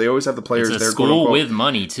unquote. They always have the players it's a there, school quote unquote, with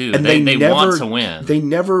money too. and They never want to win. They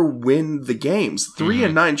never win the games.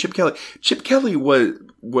 3-9. Chip Kelly. Chip Kelly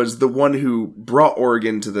was the one who brought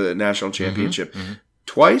Oregon to the national championship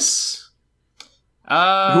twice. Who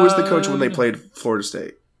was the coach when they played Florida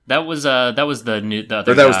State? That was the other Or that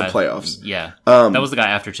guy. was the playoffs. Yeah, that was the guy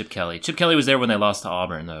after Chip Kelly. Chip Kelly was there when they lost to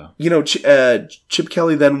Auburn, though. You know, Chip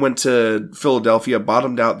Kelly then went to Philadelphia,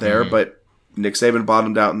 bottomed out there, but Nick Saban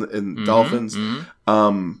bottomed out in Dolphins.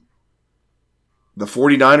 The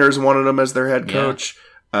 49ers wanted him as their head coach.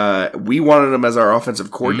 We wanted him as our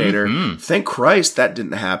offensive coordinator. Thank Christ that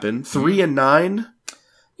didn't happen. 3-9.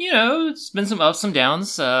 You know, it's been some ups, some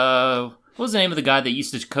downs. What was the name of the guy that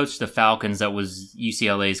used to coach the Falcons that was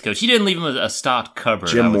UCLA's coach? He didn't leave him a stocked cupboard.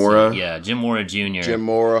 Jim Mora. Yeah, Jim Mora Jr. Jim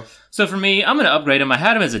Mora. So for me, I'm going to upgrade him. I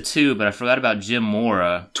had him as a 2, but I forgot about Jim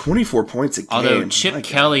Mora. 24 points a game. Although Chip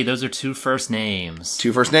Kelly, those are 2 first names.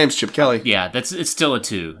 2 first names, Chip Kelly. Yeah, it's still a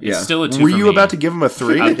 2. Yeah. It's still a 2 Were for you me. about to give him a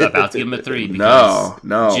 3? I'm about to give him a 3 because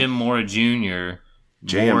No. Jim Mora Jr.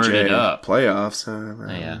 JMJ. moored it up. Playoffs.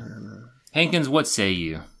 Yeah. Hankins, what say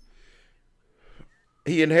you?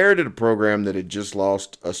 He inherited a program that had just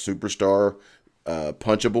lost a superstar,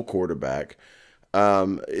 punchable quarterback.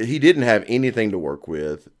 He didn't have anything to work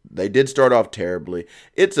with. They did start off terribly.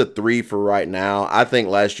 It's a 3 for right now. I think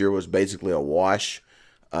last year was basically a wash.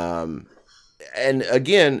 And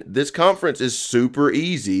again, this conference is super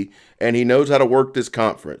easy, and he knows how to work this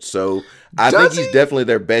conference. So I think he's definitely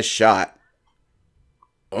their best shot.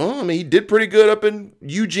 Oh, I mean, he did pretty good up in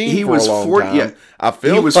Eugene He for was a long 40. time. Yeah, I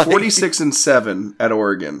feel he was like 46-7 at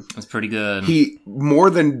Oregon. That's pretty good. He more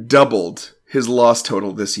than doubled his loss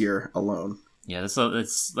total this year alone. Yeah, that's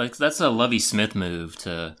a Lovie Smith move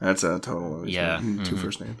to That's a total. Yeah. 2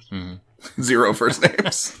 first names. 0 first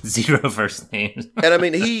names. 0 first names. And I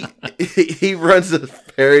mean, he runs a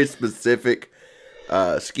very specific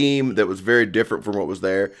scheme that was very different from what was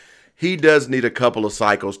there. He does need a couple of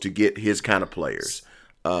cycles to get his kind of players.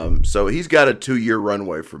 So he's got a 2-year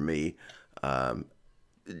runway for me.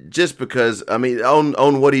 Just because, I mean,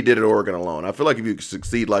 on what he did at Oregon alone. I feel like if you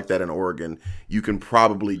succeed like that in Oregon, you can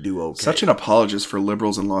probably do okay. Such an apologist for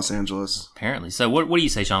liberals in Los Angeles. Apparently. So what do you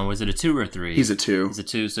say, Sean? Was it a 2 or a 3? He's a 2. He's a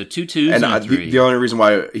 2. So 2 2s And and a 3. the only reason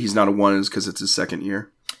why he's not a 1 is because it's his second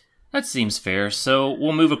year. That seems fair. So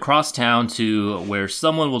we'll move across town to where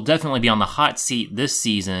someone will definitely be on the hot seat this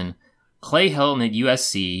season. Clay Helton at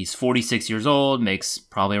USC. He's 46 years old, makes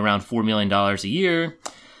probably around $4 million a year.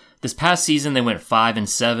 This past season, they went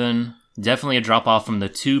 5-7. Definitely a drop off from the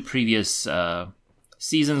 2 previous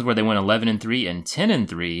seasons where they went 11-3 and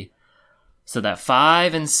 10-3. So that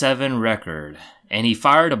 5-7 record. And he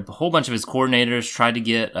fired a whole bunch of his coordinators, tried to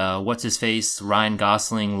get what's-his-face, Ryan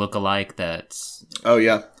Gosling lookalike that Oh,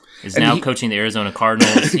 yeah. is And now he- coaching the Arizona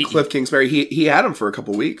Cardinals. Cliff Kingsbury, he had him for a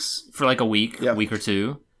couple weeks. For like a week, Yeah. week or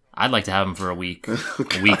two. I'd like to have him for a week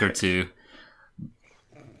or two.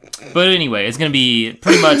 But anyway, it's going to be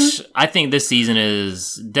pretty much, I think this season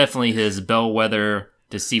is definitely his bellwether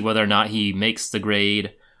to see whether or not he makes the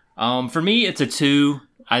grade. For me, it's a 2.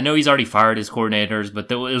 I know he's already fired his coordinators,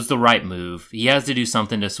 but it was the right move. He has to do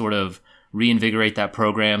something to sort of reinvigorate that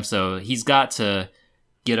program, so he's got to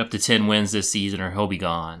get up to 10 wins this season or he'll be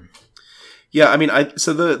gone. Yeah, I mean,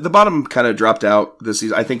 so the bottom kind of dropped out this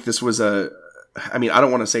season. I think this was I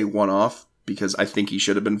don't want to say one-off because I think he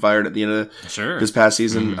should have been fired at the end of this past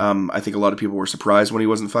season. I think a lot of people were surprised when he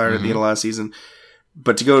wasn't fired at the end of last season.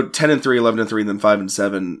 But to go 10-3, 11-3, and then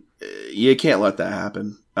 5-7, you can't let that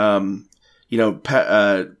happen.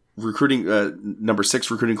 Recruiting number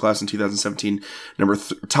 6 recruiting class in 2017,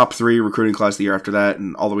 top 3 recruiting class the year after that,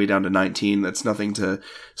 and all the way down to 19. That's nothing to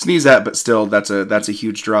sneeze at, but still, that's a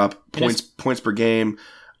huge drop. Points per game,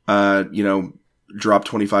 dropped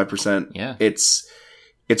 25%. Yeah,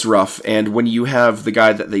 it's rough. And when you have the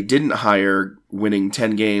guy that they didn't hire winning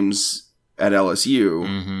 10 games at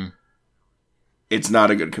LSU. It's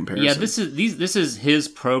not a good comparison. Yeah, this is his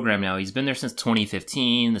program now. He's been there since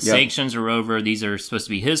 2015. The sanctions are over. These are supposed to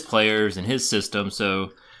be his players and his system.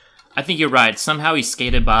 So I think you're right. Somehow he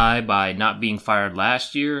skated by not being fired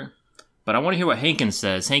last year. But I want to hear what Hankins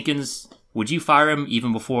says. Hankins, would you fire him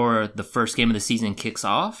even before the first game of the season kicks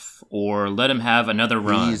off, or let him have another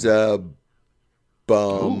run? He's a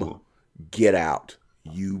bum. Ooh. Get out,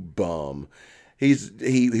 you bum.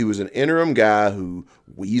 He was an interim guy who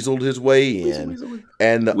weaseled his way in,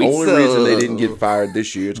 and the only reason they didn't get fired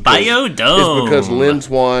this year is because Lynn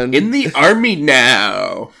Swan In the army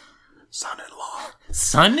now.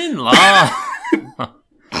 Son-in-law.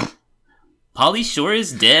 Pauly Shore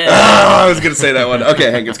is dead. Oh, I was going to say that one. Okay,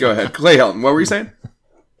 Hankins, go ahead. Clay Helton, what were you saying?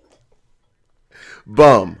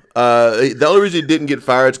 bum. The only reason he didn't get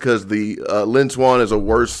fired is because the Lynn Swan is a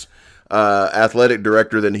worse athletic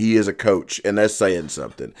director than he is a coach, and that's saying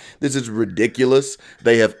something. This is ridiculous.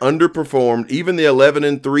 They have underperformed. Even the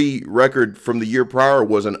 11-3 record from the year prior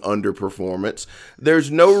was an underperformance.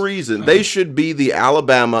 There's no reason. They should be the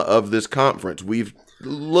Alabama of this conference. We've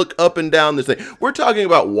look up and down this thing. We're talking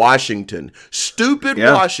about Washington, stupid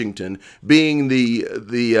Washington being the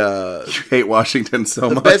You hate Washington so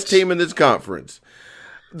much. best team in this conference.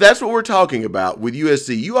 That's what we're talking about with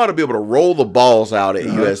USC. You ought to be able to roll the balls out at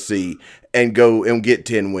USC and go and get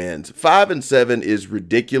 10 wins. 5-7 is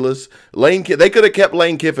ridiculous. They could have kept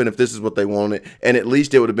Lane Kiffin if this is what they wanted, and at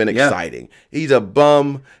least it would have been exciting. He's a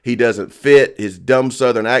bum. He doesn't fit. His dumb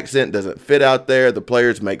Southern accent doesn't fit out there. The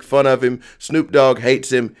players make fun of him. Snoop Dogg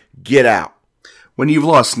hates him. Get out. When you've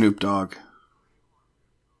lost Snoop Dogg.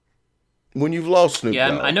 When you've lost Snoop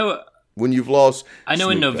Dogg. Yeah, I know. When you've lost I know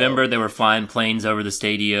Snoop in November Dogg. they were flying planes over the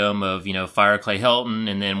stadium of, fire Clay Helton,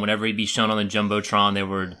 and then whenever he'd be shown on the Jumbotron, they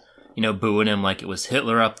were, booing him like it was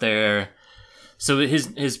Hitler up there. So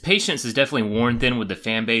his patience is definitely worn thin with the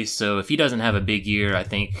fan base, so if he doesn't have a big year, I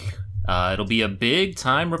think it'll be a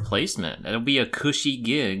big-time replacement. It'll be a cushy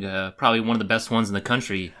gig, probably one of the best ones in the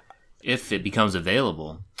country, if it becomes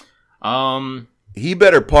available. He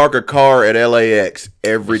better park a car at LAX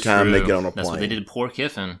every time they get on a plane. That's what they did to poor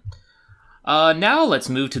Kiffin. Now let's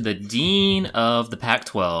move to the dean of the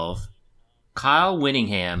Pac-12, Kyle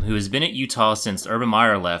Whittingham, who has been at Utah since Urban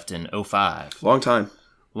Meyer left in 2005. Long time.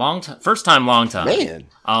 First time, long time. Man.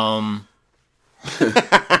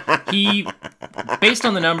 He, based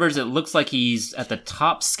on the numbers, it looks like he's at the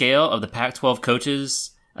top scale of the Pac-12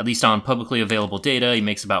 coaches, at least on publicly available data. He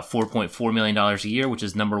makes about $4.4 million a year, which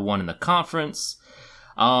is number one in the conference.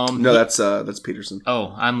 No, that's Peterson.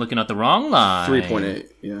 Oh, I'm looking at the wrong line. 3.8,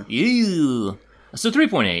 yeah. Ew. So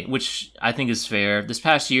 3.8, which I think is fair. This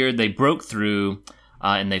past year, they broke through,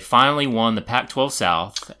 and they finally won the Pac-12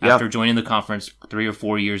 South after joining the conference 3 or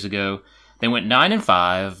 4 years ago. They went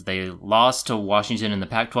 9-5. They lost to Washington in the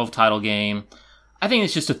Pac-12 title game. I think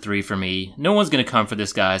it's just a 3 for me. No one's going to come for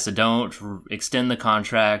this guy, so don't extend the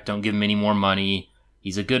contract. Don't give him any more money.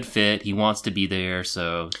 He's a good fit. He wants to be there,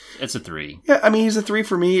 so it's a 3. Yeah, I mean, he's a 3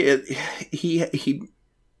 for me. He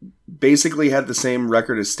basically had the same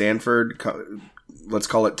record as Stanford. Let's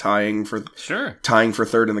call it tying for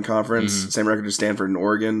third in the conference. Mm-hmm. Same record as Stanford and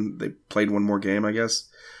Oregon. They played one more game, I guess.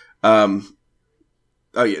 They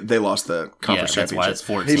lost the conference that's championship. why it's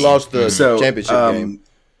 14. He lost the championship game.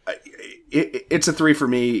 It's a 3 for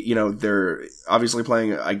me. They're obviously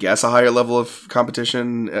playing, I guess, a higher level of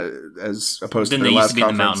competition as opposed to their last conference. Then they used to be in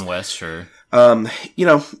the Mountain West, sure.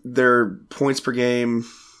 Their points per game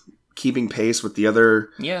keeping pace with the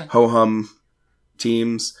other ho-hum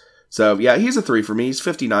teams. So, yeah, he's a 3 for me. He's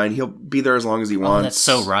 59. He'll be there as long as he wants. That's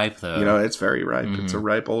so ripe, though. It's very ripe. Mm-hmm. It's a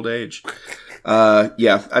ripe old age. I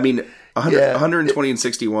mean, 120 and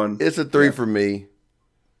 61. It's a 3 for me.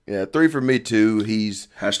 Yeah, 3 for me too. He's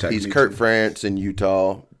Kurt France in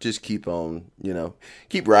Utah. Just keep on,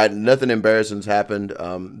 keep riding. Nothing embarrassing's happened.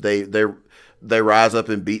 They rise up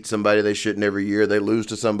and beat somebody they shouldn't every year. They lose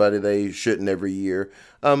to somebody they shouldn't every year.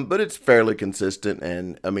 But it's fairly consistent.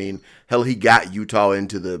 And I mean, hell, he got Utah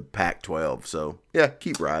into the Pac-12. So yeah,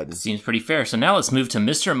 keep riding. Seems pretty fair. So now let's move to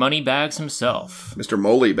Mr. Moneybags himself, Mr.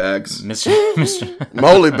 Moleybags. Mr.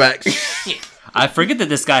 Moleybags. I forget that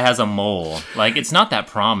this guy has a mole. Like, it's not that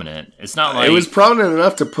prominent. It's not like... It was prominent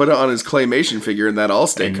enough to put it on his claymation figure in that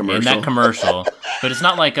Allstate commercial. In that commercial. But it's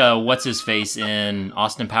not like, what's-his-face in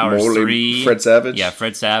Austin Powers 3. Fred Savage? Yeah,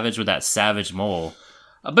 Fred Savage with that savage mole.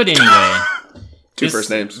 But anyway... Two first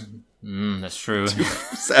names. That's true.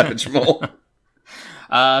 Savage mole.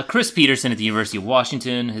 Chris Peterson at the University of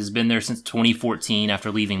Washington has been there since 2014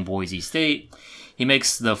 after leaving Boise State. He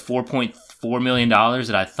makes the $4.4 million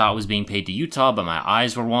that I thought was being paid to Utah, but my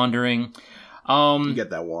eyes were wandering. You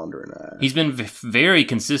get that wandering eye. He's been very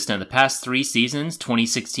consistent. The past 3 seasons,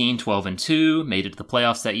 2016, 12-2, made it to the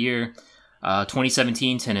playoffs that year.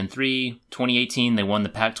 2017, 10-3. 2018, they won the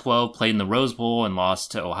Pac-12, played in the Rose Bowl, and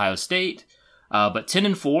lost to Ohio State. But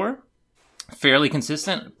 10-4. fairly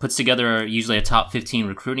consistent. Puts together usually a top 15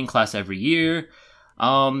 recruiting class every year.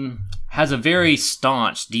 Has a very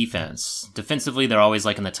staunch defense. Defensively, they're always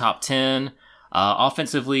like in the top 10.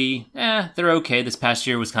 Offensively, they're okay. This past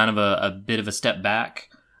year was kind of a bit of a step back.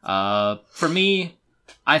 For me,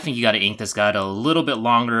 I think you got to ink this guy to a little bit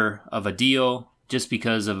longer of a deal just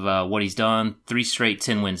because of what he's done. 3 straight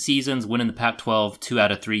 10-win seasons, winning the Pac-12 2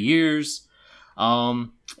 out of 3 years.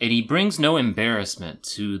 And he brings no embarrassment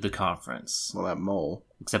to the conference. Well, that mole.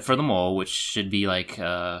 Except for the mole, which should be like,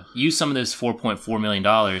 use some of this $4.4 million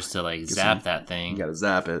to like zap that thing. You gotta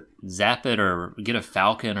zap it. Zap it or get a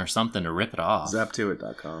Falcon or something to rip it off.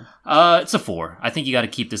 Zaptoit.com. It's a 4. I think you got to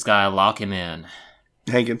keep this guy, lock him in.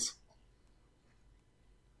 Hankins.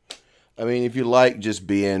 I mean, if you like just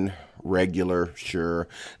being regular, sure.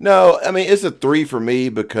 No, I mean, it's a 3 for me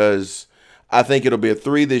because I think it'll be a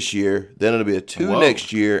 3 this year, then it'll be a 2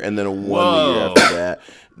 next year, and then a 1 the year after that.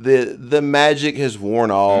 The magic has worn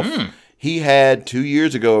off. He had 2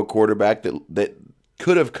 years ago a quarterback that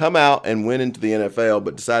could have come out and went into the NFL,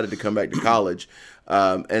 but decided to come back to college,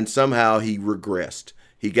 and somehow he regressed.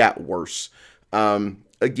 He got worse.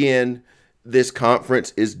 Again, this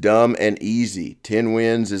conference is dumb and easy. 10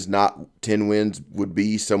 wins is not 10 wins would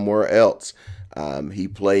be somewhere else. He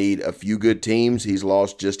played a few good teams. He's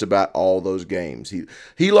lost just about all those games.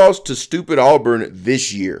 He lost to stupid Auburn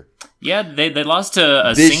this year. Yeah, they lost to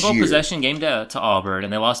a This single year. possession game to Auburn,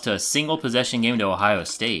 and they lost to a single possession game to Ohio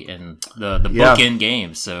State in the bookend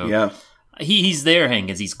game. So Yeah. he's there,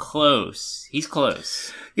 Hankins. He's close. He's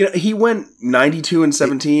close. You know, he went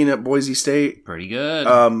 92-17 at Boise State. Pretty good.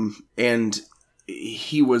 And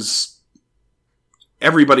he was,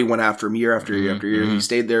 everybody went after him year after year after year. He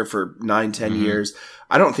stayed there for 9-10 years.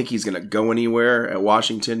 I don't think he's going to go anywhere at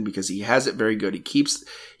Washington because he has it very good. He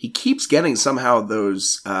keeps getting somehow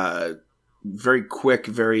those very quick,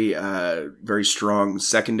 very strong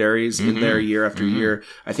secondaries in there year after year.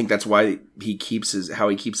 I think that's why he keeps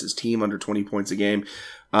his team under 20 points a game.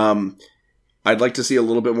 I'd like to see a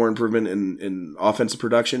little bit more improvement in offensive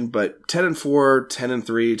production, but 10-4,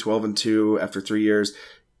 10-3, 12-2 after 3 years.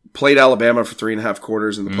 Played Alabama for 3.5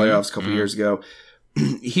 quarters in the playoffs a couple years ago.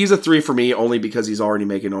 He's a 3 for me only because he's already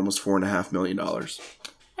making almost $4.5 million. I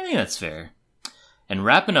think that's fair. And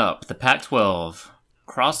wrapping up the Pac-12,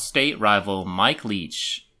 cross-state rival Mike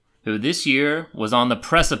Leach, who this year was on the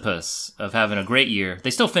precipice of having a great year.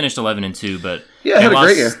 They still finished 11-2, but had a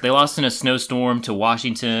great year. They lost in a snowstorm to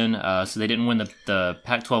Washington, so they didn't win the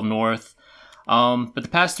Pac-12 North. But the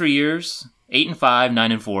past 3 years, 8-5,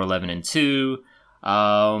 9-4,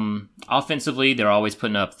 11-2. Offensively, they're always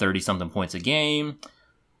putting up 30-something points a game.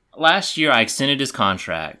 Last year, I extended his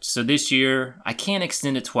contract. So this year, I can't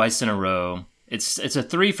extend it twice in a row. It's a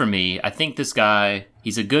 3 for me. I think this guy,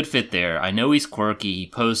 he's a good fit there. I know he's quirky. He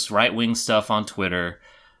posts right-wing stuff on Twitter.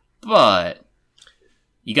 But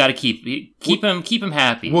you got to keep him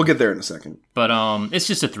happy. We'll get there in a second. But it's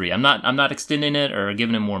just a 3. I'm not extending it or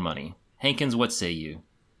giving him more money. Hankins, what say you?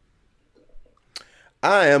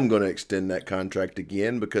 I am going to extend that contract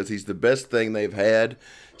again because he's the best thing they've had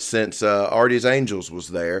since Artie's Angels was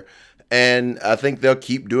there. And I think they'll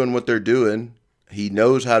keep doing what they're doing. He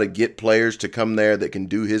knows how to get players to come there that can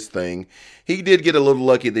do his thing. He did get a little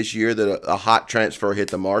lucky this year that a hot transfer hit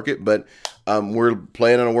the market, but we're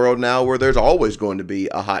playing in a world now where there's always going to be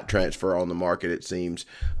a hot transfer on the market, it seems.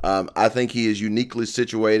 I think he is uniquely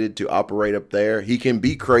situated to operate up there. He can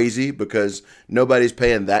be crazy because nobody's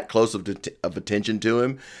paying that close of attention to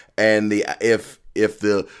him. And if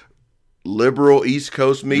the liberal East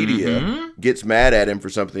Coast media gets mad at him for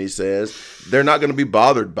something he says, they're not going to be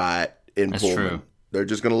bothered by it. That's Pullman. true. They're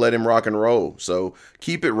just going to let him rock and roll. So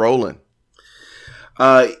keep it rolling.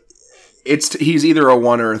 He's either a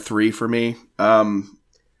 1 or a 3 for me. I'm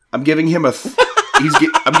giving him a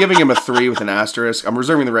I'm giving him a 3 with an asterisk. I'm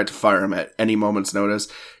reserving the right to fire him at any moment's notice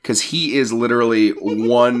because he is literally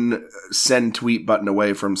one send tweet button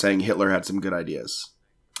away from saying Hitler had some good ideas.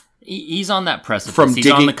 He's on that precipice.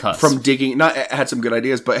 He's on the cusp. Not had some good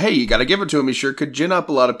ideas, but hey, you got to give it to him. He sure could gin up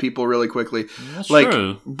a lot of people really quickly. That's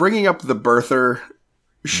true. Bringing up the birther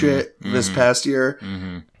shit this past year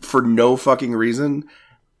for no fucking reason.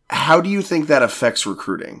 How do you think that affects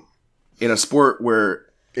recruiting in a sport where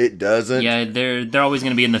it doesn't? Yeah, they're always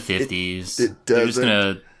going to be in the 50s. It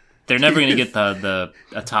doesn't. They're never going to get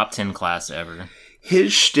a top 10 class ever.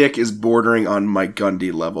 His shtick is bordering on Mike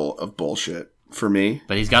Gundy level of bullshit. For me.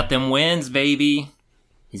 But he's got them wins, baby.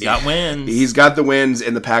 He's got wins. He's got the wins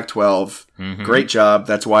in the Pac-12. Great job.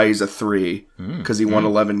 That's why he's a 3. Because he won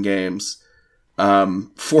 11 games.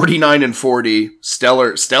 49-40.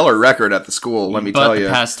 Stellar record at the school, let me tell you. But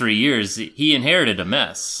the past 3 years, he inherited a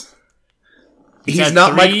mess. He's at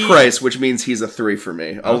not 3. Mike Price, which means he's a 3 for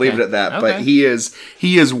me. I'll leave it at that. But Okay. he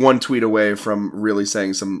is one tweet away from really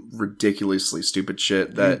saying some ridiculously stupid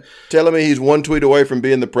shit that Telling me he's one tweet away from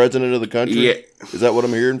being the president of the country? Yeah. Is that what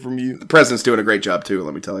I'm hearing from you? the president's doing a great job too,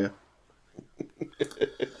 let me tell you.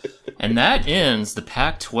 And that ends the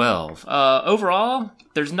Pac-12. Overall,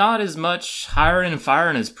 there's not as much hiring and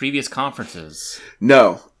firing as previous conferences.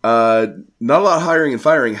 No. Not a lot of hiring and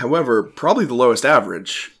firing. However, probably the lowest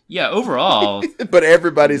average. Yeah, overall, But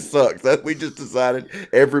everybody sucks. That we just decided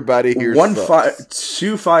everybody here sucks.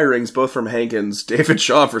 2 firings, both from Hankins, David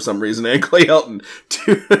Shaw for some reason, and Clay Helton.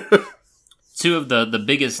 2 of the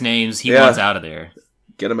biggest names he Yeah. wants out of there.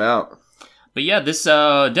 Get him out. But yeah, this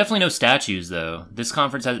definitely no statues though. This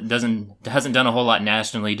conference hasn't done a whole lot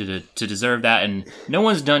nationally to deserve that, and no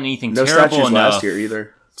one's done anything No terrible statues enough last year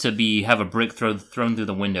either. to have a brick thrown through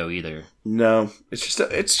the window either. No, it's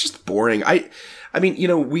just boring. I mean,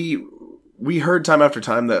 we heard time after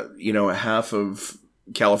time that half of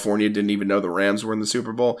California didn't even know the Rams were in the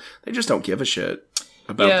Super Bowl. They just don't give a shit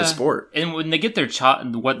about the sport. And when they get their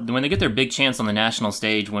when they get their big chance on the national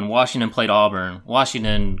stage, when Washington played Auburn,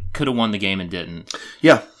 Washington could have won the game and didn't.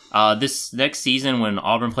 Yeah, This next season, when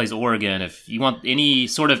Auburn plays Oregon, if you want any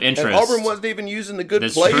sort of interest, And Auburn wasn't even using the good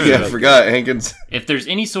That's players. true. yeah. I forgot Hankins. if there's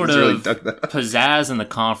any sort He's really of dug that up. pizzazz in the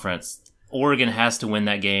conference, Oregon has to win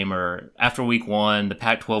that game, or after week 1, the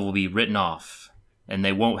Pac-12 will be written off, and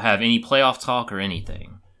they won't have any playoff talk or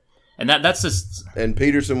anything. And that's just And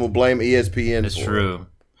Peterson will blame ESPN. it's for true.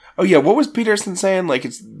 Oh yeah, what was Peterson saying?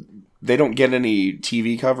 Like they don't get any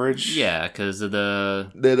TV coverage. Yeah, because of the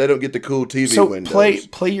it. They don't get the cool TV So windows.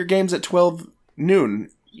 play your games at 12 noon,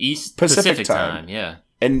 East Pacific Pacific time. time. Yeah.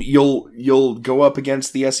 and you'll go up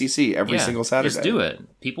against the SEC every Yeah, single Saturday. Just do it.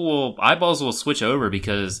 Eyeballs will switch over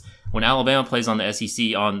because when Alabama plays on the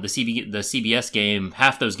SEC on the CBS game,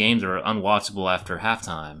 half those games are unwatchable after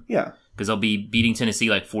halftime Yeah. because they'll be beating Tennessee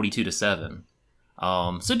like 42-7.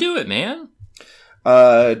 So do it, man.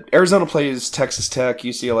 Arizona plays Texas Tech.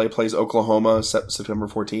 UCLA plays Oklahoma September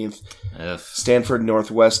 14th. Stanford,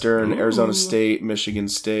 Northwestern, Arizona State, Michigan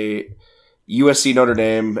State, USC, Notre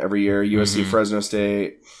Dame every year. USC, Fresno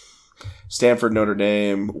State, Stanford, Notre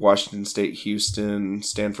Dame, Washington State, Houston,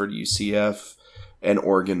 Stanford, UCF, and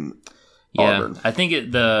Oregon, Auburn. I think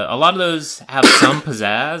a lot of those have some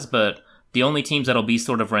pizzazz, but the only teams that'll be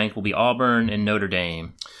sort of ranked will be Auburn and Notre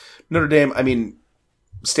Dame. Notre Dame, I mean,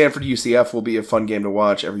 Stanford, UCF will be a fun game to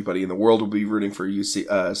watch. Everybody in the world will be rooting for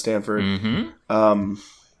Stanford. Mm-hmm.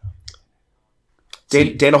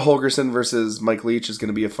 Dana Holgerson versus Mike Leach is going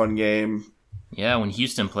to be a fun game. Yeah, when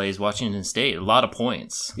Houston plays Washington State, a lot of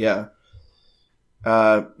points. Yeah.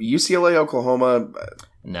 UCLA, Oklahoma,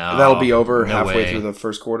 No, that'll be over no halfway way. through the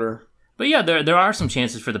first quarter. But yeah, there are some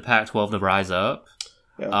chances for the Pac-12 to rise up.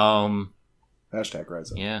 Yeah. Hashtag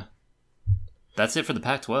rise up. Yeah. That's it for the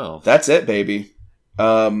Pac-12. That's it, baby.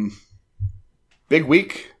 Big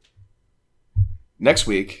week. Next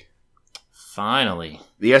week, Finally.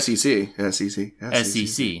 the SEC.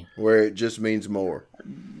 SEC. where it just means more.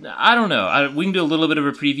 I don't know. We can do a little bit of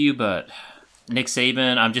a preview, but Nick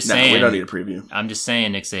Saban, I'm just No, saying. we don't need a preview. I'm just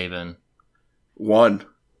saying, Nick Saban. 1.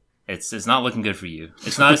 It's not looking good for you.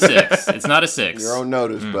 It's not a 6. It's not a 6. You're on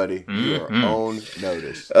notice, buddy. You're on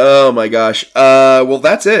notice. Oh my gosh. Well,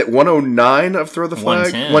 that's it. 109 of Throw the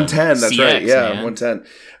Flag. 110. 110. That's CX, right. Yeah, man.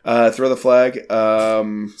 110. Throw the Flag.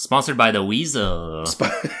 Sponsored by the Weasel.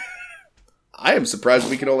 I am surprised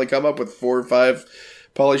we can only come up with 4 or 5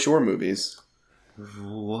 Pauly Shore movies.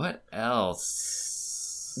 What else?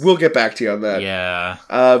 We'll get back to you on that. Yeah.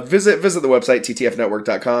 Visit the website,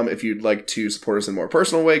 ttfnetwork.com. If you'd like to support us in a more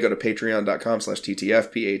personal way, go to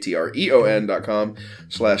patreon.com/ttf,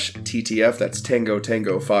 patreon.com/ttf. That's Tango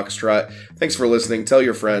Tango Foxtrot. Thanks for listening. Tell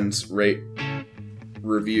your friends, rate,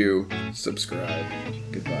 review, subscribe.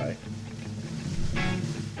 Goodbye.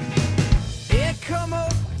 Here come a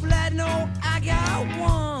flat note, I got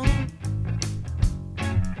one.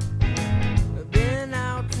 Been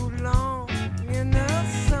out too long in the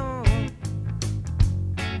sun.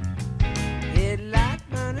 Headlight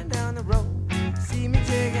running down the road. See me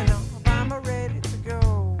taking off, I'm ready to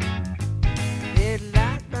go.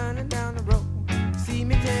 Headlight running down the road. See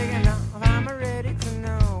me taking off, I'm ready to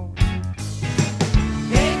know.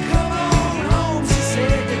 Hey, come on home, she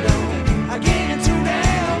said you don't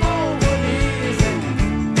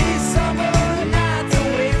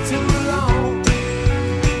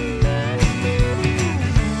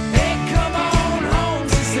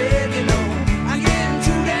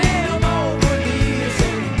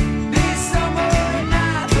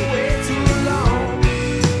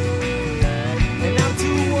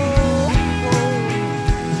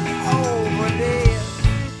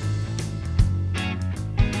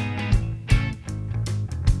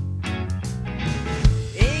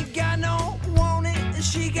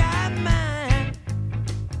she got mine.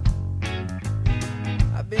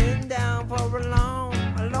 I've been down for a long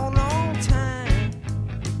time.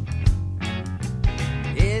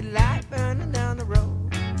 Headlight burning down the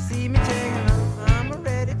road. See me taking off, I'm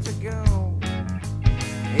ready to go.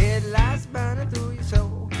 Headlights burning through your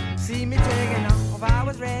soul. See me taking off, I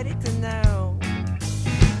was ready to know.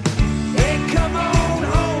 Hey, come on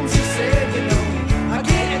home, she said, you know, I'm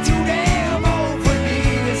getting too damn old for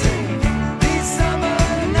these. These summer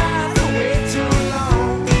nights are way too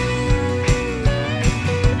long.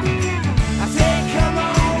 I said, come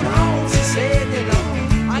on home, she said, you know,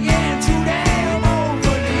 I'm getting too damn old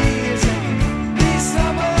for these. These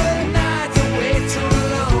summer nights are way too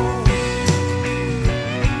long.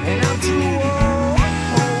 And I'm too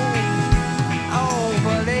old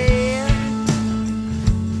for this.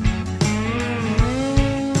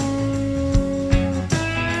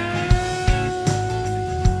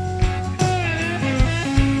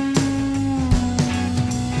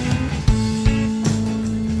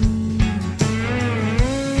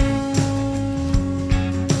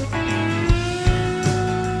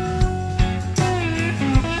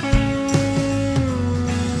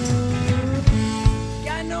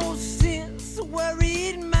 Got no sense of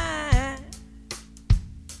worried mind.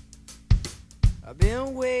 I've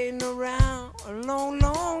been waiting around a long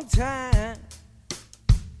time.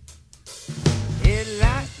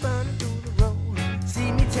 Headlights burning through the road.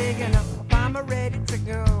 See me taking off, I'm ready to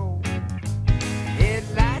go.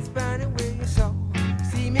 Headlights burning with your soul.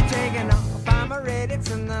 See me taking off, I'm ready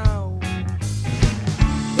to know.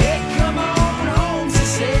 Hey, come on home.